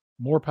thing,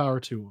 more power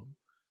to them.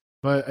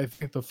 But I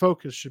think the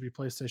focus should be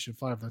PlayStation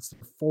 5. That's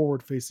the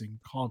forward-facing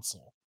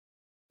console.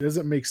 It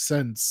doesn't make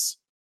sense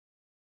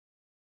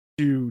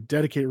to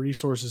dedicate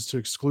resources to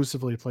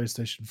exclusively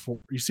PlayStation 4.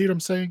 You see what I'm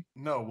saying?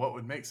 No, what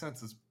would make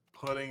sense is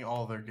putting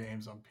all their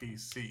games on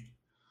PC.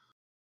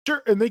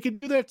 Sure, and they could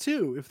do that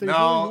too if they really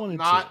wanted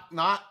to.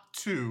 Not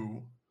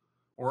to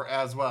or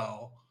as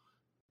well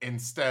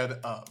instead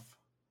of.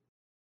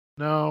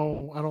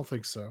 No, I don't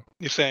think so.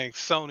 You're saying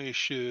Sony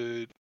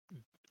should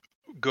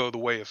go the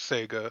way of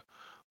Sega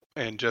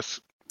and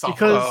just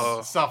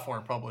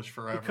Software published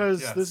forever.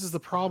 Because Yes. this is the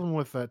problem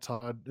with that,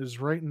 Todd, is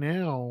right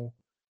now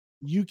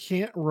you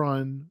can't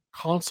run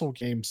console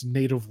games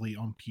natively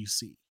on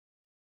PC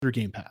through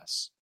Game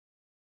Pass.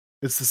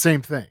 It's the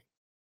same thing.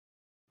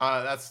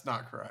 That's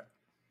not correct.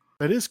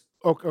 That is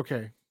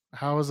okay.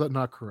 How is that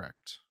not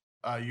correct?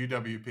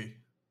 UWP.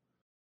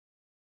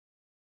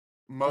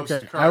 Most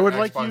Okay, current I would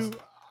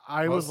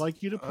Xbox-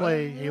 like you to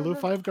play Halo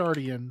 5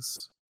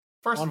 Guardians.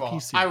 First on of all,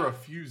 PC. I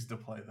refuse to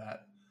play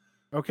that.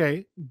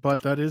 Okay,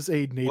 but that is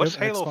a native what's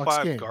Halo Xbox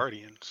 5 game.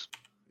 Guardians?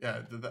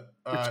 Yeah,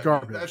 It's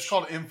garbage. That's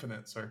called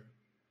Infinite, sir.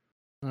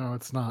 No,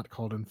 it's not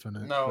called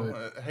Infinite. No,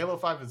 but Halo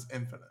 5 is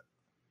Infinite.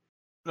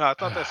 No, I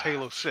thought that's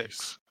Halo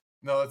 6.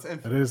 No, it's that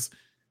Infinite. is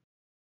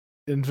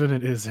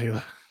Infinite is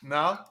Halo.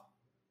 No,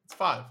 it's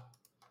 5.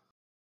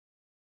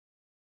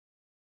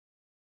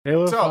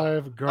 Halo So,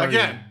 5 Guardians.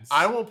 Again,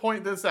 I will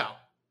point this out.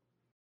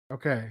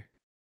 Okay.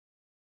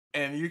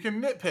 And you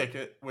can nitpick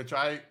it, which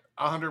I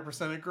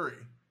 100% agree.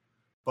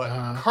 But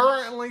Uh-huh.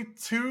 currently,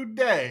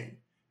 today,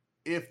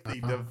 if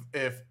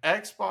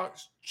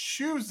Xbox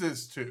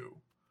chooses to,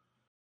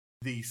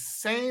 the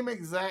same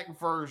exact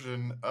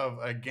version of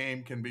a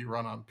game can be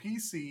run on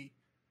PC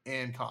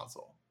and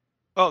console.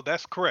 Oh,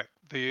 that's correct.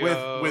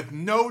 With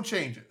no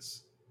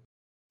changes.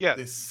 Yeah.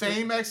 The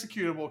same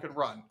executable can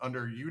run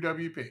under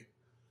UWP.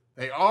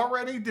 They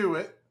already do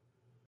it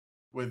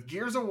with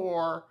Gears of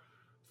War,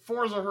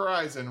 Forza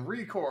Horizon,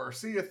 ReCore,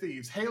 Sea of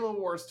Thieves, Halo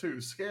Wars 2,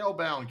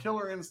 Scalebound,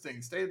 Killer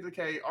Instinct, State of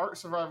Decay, Ark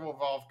Survival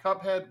Evolved,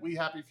 Cuphead, We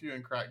Happy Few,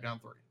 and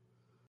Crackdown 3.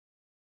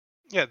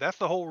 Yeah, that's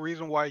the whole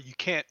reason why you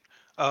can't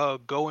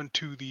go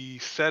into the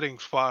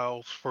settings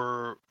files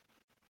for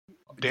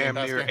damn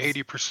near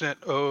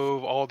 80%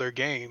 of all their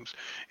games,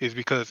 is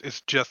because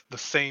it's just the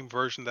same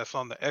version that's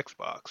on the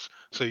Xbox.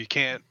 So you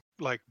can't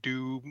like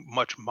do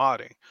much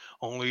modding,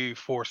 only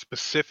for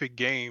specific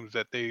games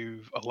that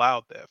they've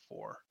allowed that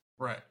for.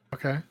 Right.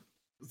 Okay.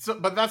 So,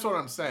 but that's what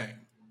I'm saying.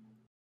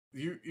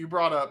 You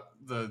brought up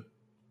the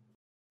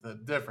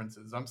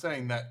differences. I'm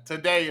saying that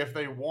today, if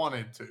they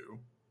wanted to,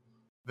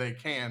 they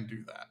can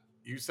do that.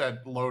 You said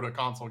load a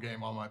console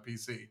game on my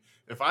PC.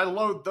 If I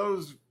load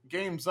those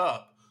games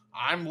up,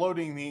 I'm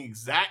loading the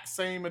exact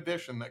same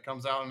edition that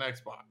comes out on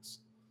Xbox.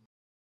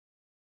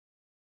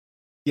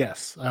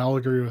 Yes, I'll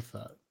agree with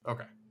that.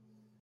 Okay.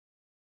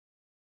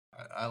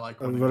 I like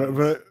but when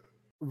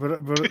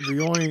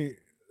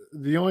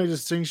the only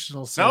distinction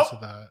I'll say Nope.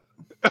 to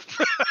that,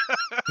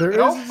 there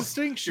Nope. is a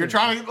distinction. You're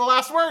trying to get the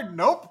last word?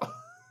 Nope.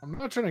 I'm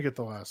not trying to get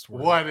the last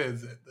word. What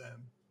is it then?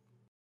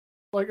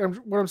 Like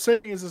what I'm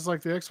saying is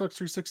like the Xbox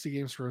 360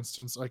 games, for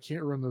instance, I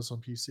can't run those on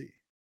PC.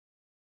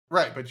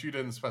 Right, but you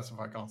didn't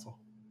specify console.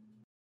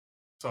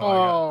 So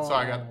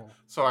I got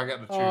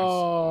to choose.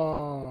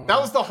 Oh, That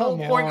was the whole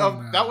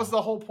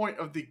point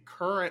of the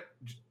current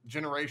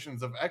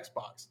generations of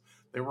Xbox.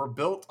 They were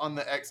built on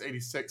the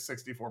x86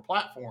 64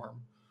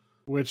 platform,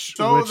 which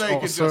they also,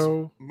 could just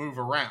move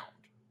around.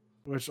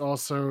 Which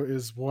also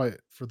is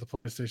what for the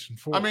PlayStation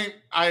 4. I mean,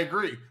 I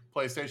agree.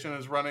 PlayStation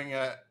is running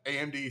a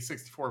AMD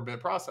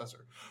 64-bit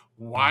processor.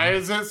 Why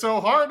is it so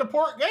hard to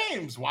port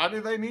games? Why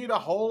do they need a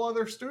whole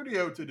other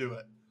studio to do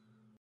it?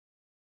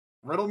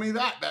 Riddle me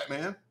that,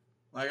 Batman.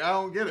 Like, I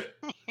don't get it.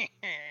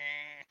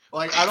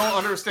 Like, I don't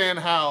understand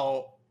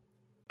how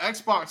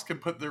Xbox can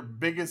put their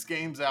biggest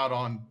games out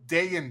on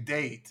day and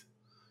date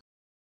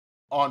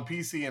on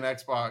PC and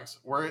Xbox,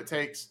 where it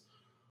takes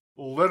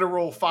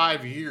literal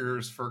 5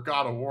 years for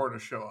God of War to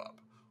show up,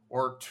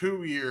 or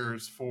 2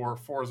 years for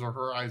Forza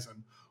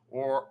Horizon,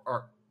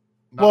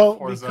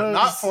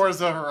 not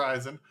Forza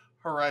Horizon,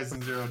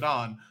 Horizon Zero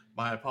Dawn.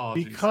 My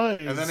apologies.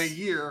 And then a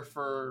year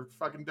for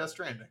fucking Death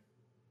Stranding.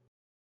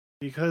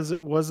 Because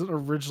it wasn't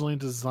originally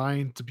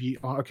designed to be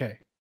on. Okay,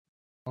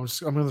 I'm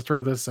going to throw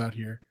this out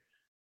here.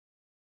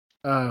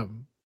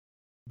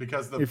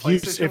 Because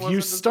if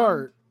you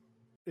start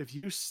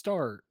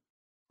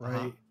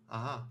right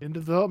in the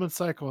development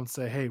cycle and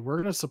say, hey, we're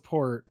going to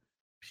support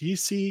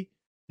PC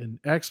and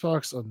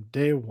Xbox on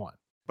day one.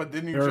 But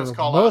didn't you just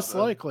call out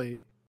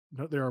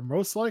there are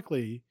most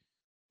likely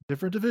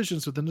different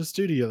divisions within the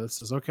studio that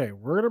says, okay,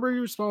 we're going to be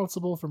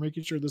responsible for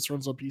making sure this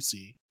runs on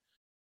PC.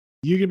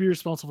 You can be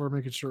responsible for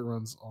making sure it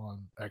runs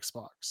on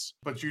Xbox.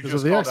 But you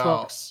just called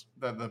out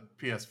that the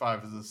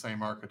PS5 is the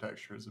same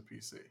architecture as a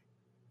PC.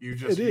 You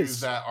just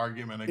used that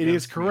argument against It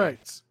is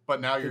correct. Me, but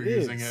now you're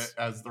using it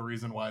as the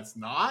reason why it's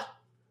not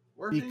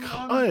working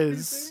on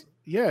PC?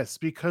 Yes,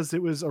 because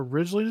it was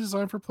originally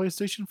designed for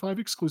PlayStation 5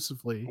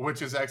 exclusively.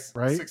 Which is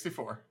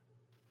X64.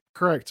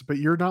 Correct, but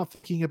you're not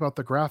thinking about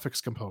the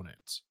graphics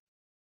components.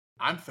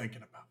 I'm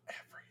thinking about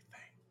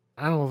everything.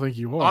 I don't think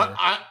you are.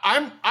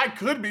 I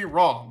could be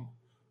wrong.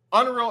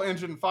 Unreal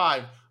Engine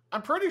 5,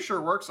 I'm pretty sure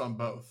works on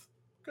both.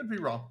 Could be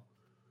wrong.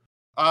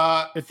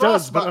 It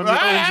does, but Unreal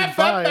Engine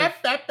 5...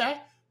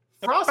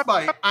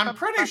 Frostbite, I'm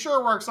pretty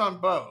sure works on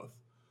both.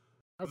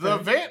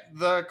 Okay.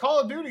 The Call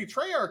of Duty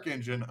Treyarch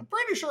engine, I'm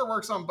pretty sure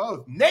works on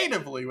both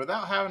natively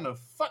without having to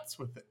futz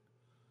with it.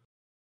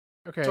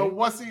 Okay. So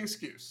what's the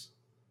excuse?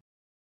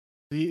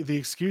 The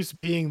excuse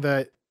being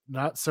that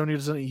Sony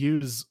doesn't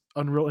use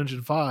Unreal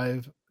Engine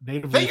 5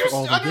 natively for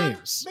all the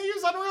games. They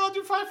use Unreal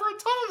Engine 5 for a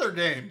ton of their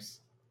games.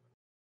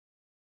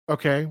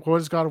 Okay, what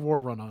does God of War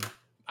run on?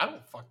 I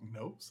don't fucking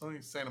know.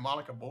 Some Santa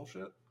Monica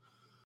bullshit.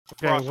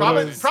 Okay,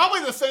 probably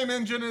the same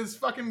engine as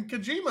fucking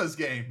Kojima's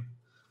game.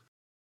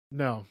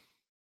 No.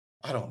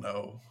 I don't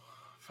know.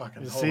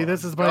 Fucking see,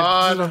 this is what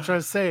I'm trying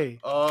to say.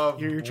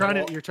 You're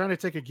trying to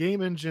take a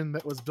game engine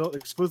that was built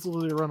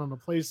exclusively to run on a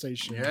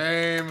PlayStation.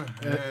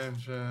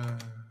 Engine.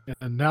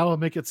 And now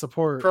make it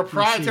support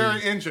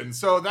proprietary PC. engine.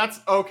 So that's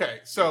okay.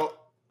 So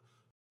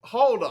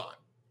hold on.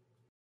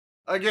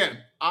 Again,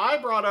 I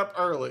brought up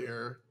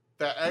earlier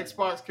that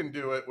Xbox can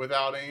do it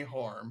without any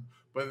harm,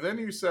 but then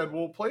you said,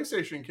 well,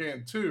 PlayStation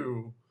can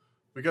too,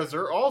 because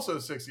they're also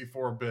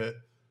 64-bit.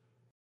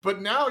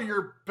 But now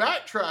you're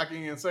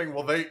backtracking and saying,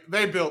 well,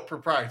 they built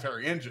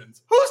proprietary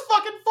engines. Whose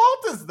fucking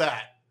fault is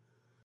that?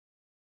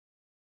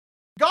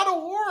 God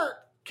of War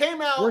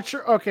came out.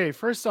 Okay,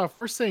 first off,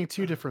 we're saying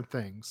two different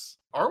things.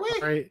 Are we?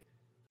 Right?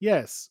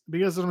 Yes,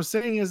 because what I'm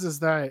saying is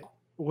that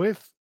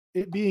with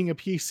it being a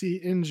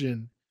PC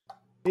engine,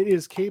 it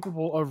is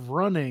capable of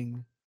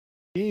running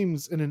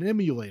games in an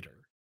emulator.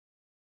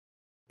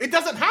 It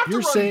doesn't have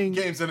You're to run saying-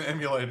 games in an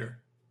emulator.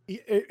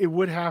 It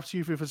would have to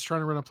if it's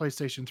trying to run a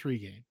PlayStation 3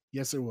 game.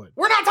 Yes, it would.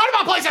 We're not talking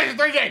about PlayStation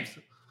 3 games.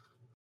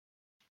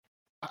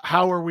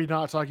 How are we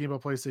not talking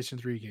about PlayStation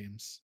 3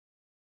 games?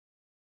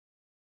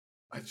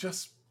 I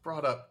just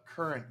brought up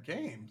current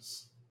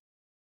games.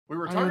 We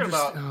were I talking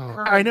about understand-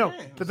 current I know,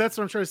 games. but that's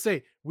what I'm trying to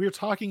say. We're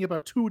talking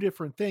about two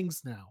different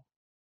things now.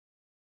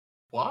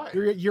 why?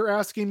 You're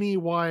asking me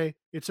why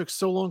it took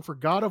so long for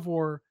God of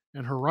War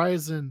and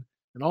Horizon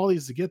and all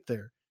these to get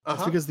there. It's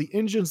Uh-huh. because the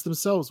engines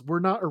themselves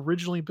were not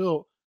originally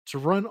built to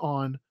run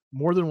on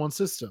more than one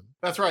system.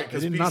 That's right. They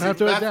Because did not have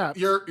to adapt.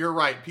 You're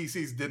right.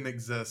 PCs didn't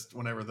exist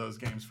whenever those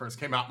games first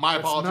came out. My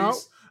That's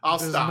apologies. I'll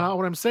That's stop. not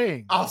what I'm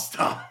saying. I'll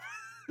stop.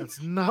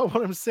 That's not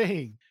what I'm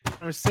saying.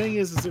 What I'm saying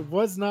is it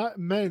was not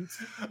meant.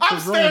 I'm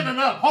run- standing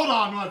up. Hold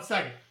on 1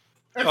 second.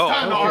 It's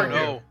time to okay, argue.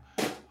 no.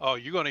 Oh,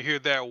 you're gonna hear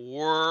that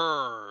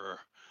whir.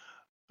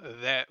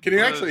 That Can you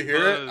buzz, actually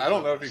hear it? I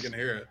don't know if buzz. you can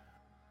hear it.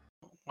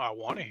 I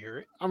want to hear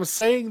it. I'm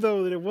saying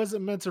though that it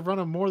wasn't meant to run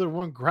on more than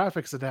one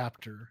graphics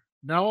adapter.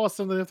 Now all of a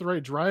sudden they have to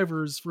write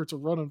drivers for it to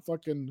run on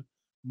fucking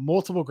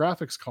multiple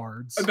graphics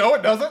cards. No,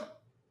 it doesn't.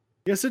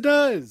 Yes, it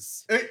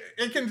does.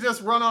 It can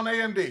just run on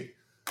AMD.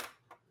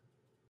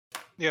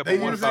 Yeah, They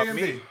but what use about AMD.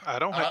 me? I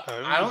don't.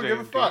 I don't give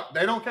a use AMD. fuck.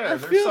 They don't care. I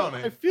They're feel,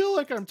 Sony. I feel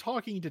like I'm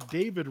talking to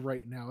David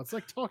right now. It's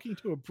like talking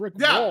to a brick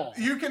Yeah, wall.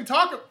 you can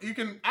talk. You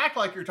can act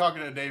like you're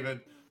talking to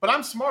David, but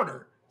I'm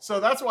smarter. So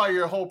that's why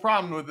your whole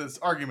problem with this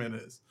argument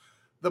is.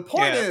 The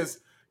point Yeah. is,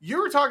 you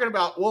were talking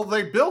about, well,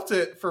 they built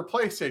it for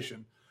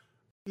PlayStation.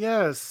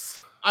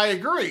 Yes. I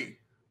agree.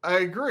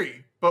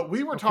 But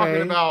we were talking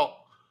Okay. about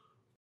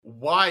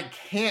why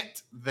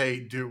can't they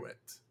do it?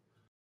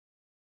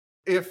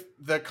 If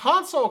the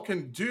console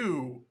can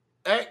do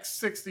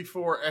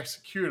x64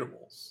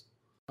 executables,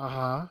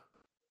 Uh-huh.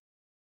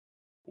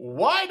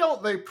 why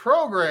don't they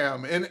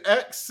program in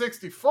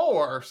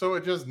x64 so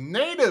it just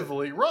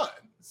natively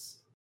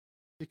runs?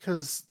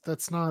 Because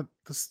that's not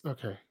this.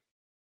 Okay.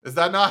 Is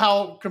that not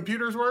how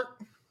computers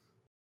work?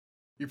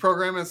 You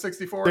program in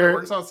 64 and There- it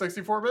works on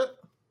 64-bit?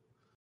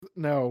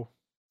 No.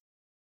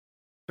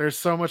 There's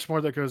so much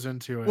more that goes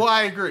into it. Well,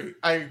 I agree.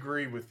 I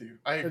agree with you.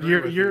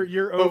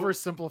 You're But-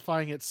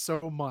 oversimplifying it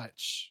so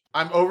much.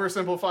 I'm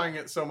oversimplifying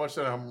it so much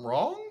that I'm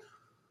wrong?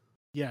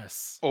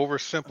 Yes.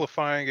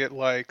 Oversimplifying it,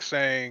 like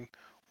saying,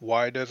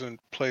 why doesn't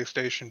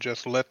PlayStation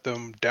just let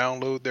them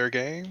download their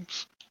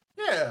games?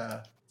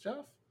 Yeah,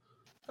 Jeff,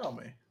 tell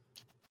me.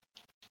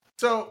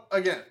 So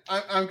again,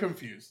 I'm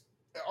confused.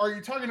 Are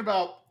you talking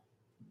about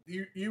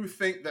you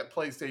think that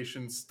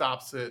PlayStation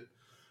stops it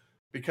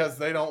because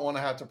they don't want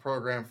to have to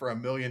program for a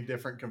million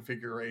different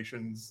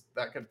configurations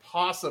that could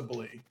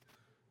possibly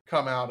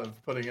come out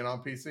of putting it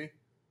on PC?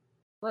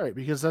 Right,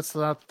 because that's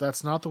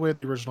not the way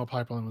the original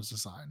pipeline was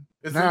designed.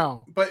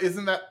 But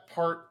isn't that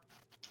part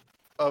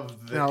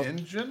of the Now-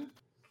 engine?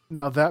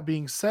 Now that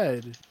being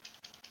said,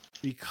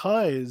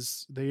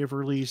 because they have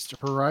released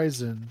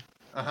Horizon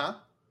Uh-huh.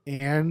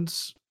 and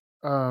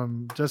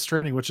Death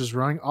Stranding, which is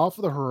running off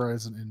of the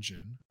Horizon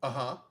engine,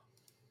 Uh-huh.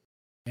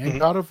 and Mhm.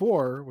 God of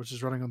War, which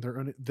is running on their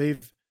own,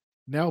 they've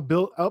now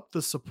built up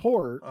the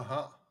support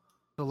Uh-huh.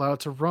 to allow it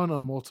to run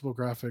on multiple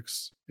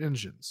graphics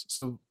engines.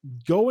 So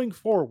going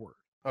forward,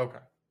 Okay.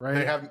 right?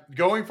 They have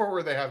going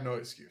forward, they have no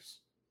excuse.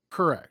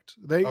 Correct.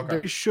 They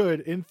Okay.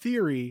 should, in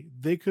theory,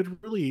 they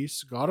could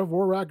release God of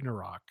War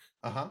Ragnarok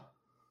Uh-huh.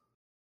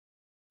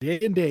 day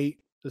and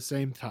date the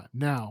same time.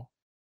 Now,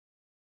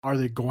 are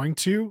they going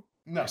to?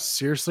 No. I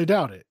seriously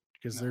doubt it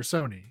because No. they're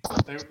Sony.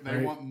 They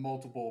Right. want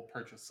multiple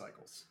purchase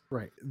cycles.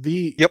 Right.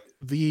 Yep.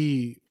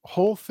 The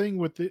whole thing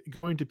with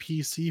it going to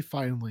PC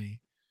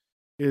finally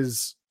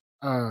is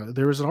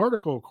there was an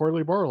article,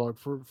 Quarterly Barlog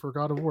for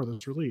God of War that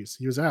was released.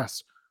 He was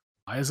asked,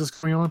 why is this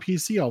coming on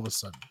PC all of a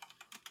sudden?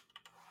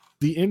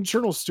 The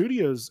internal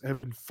studios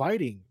have been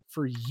fighting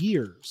for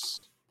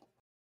years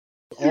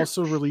to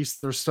also release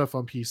their stuff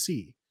on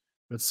PC.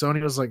 But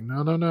Sony was like,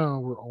 no,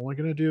 we're only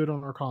going to do it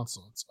on our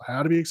console. It's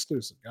had to be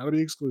exclusive, got to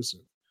be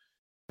exclusive.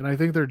 And I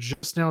think they're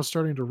just now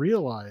starting to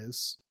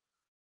realize,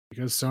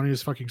 because Sony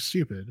is fucking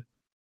stupid,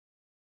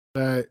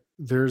 that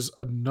there's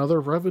another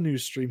revenue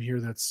stream here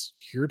that's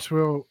here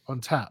to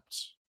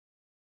untapped.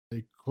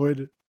 They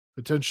could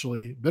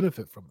potentially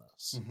benefit from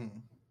this. Mm-hmm.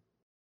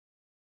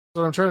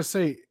 So what I'm trying to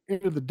say,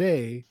 end of the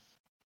day,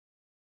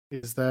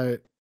 is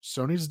that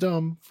Sony's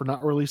dumb for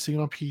not releasing it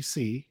on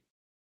PC,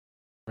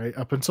 right,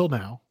 up until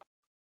now.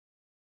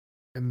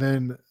 And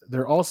then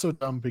they're also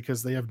dumb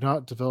because they have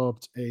not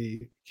developed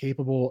a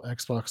capable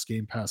Xbox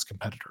Game Pass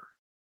competitor.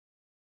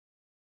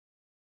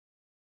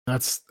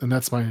 That's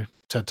my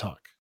TED Talk.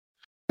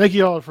 Thank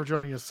you all for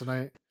joining us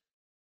tonight.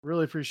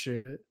 Really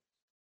appreciate it.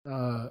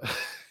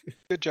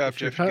 Good job,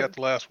 If you're Jeff. You got the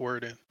last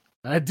word in.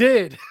 I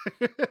did.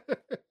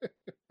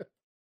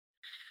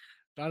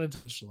 Not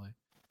intentionally.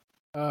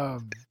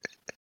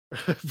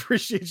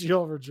 Appreciate you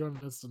all for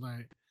joining us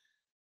tonight.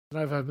 And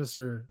I've had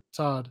Mr.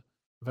 Todd.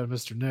 I've had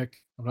Mr.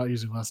 Nick. I'm not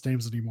using last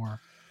names anymore.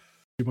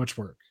 Too much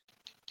work.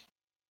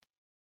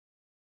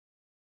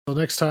 Till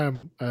next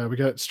time, we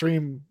got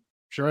stream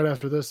right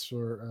after this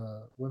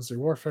for Wednesday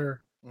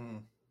Warfare.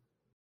 Mm.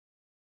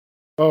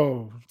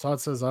 Oh,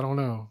 Todd says, I don't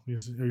know.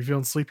 Are you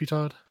feeling sleepy,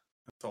 Todd?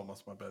 It's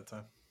almost my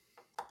bedtime.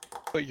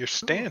 But you're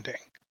standing.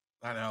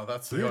 I know.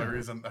 That's the Yeah. only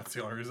reason. That's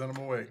the only reason I'm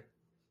awake.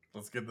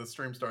 Let's get this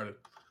stream started.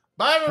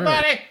 Bye,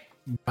 everybody.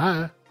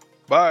 Bye.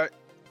 Bye.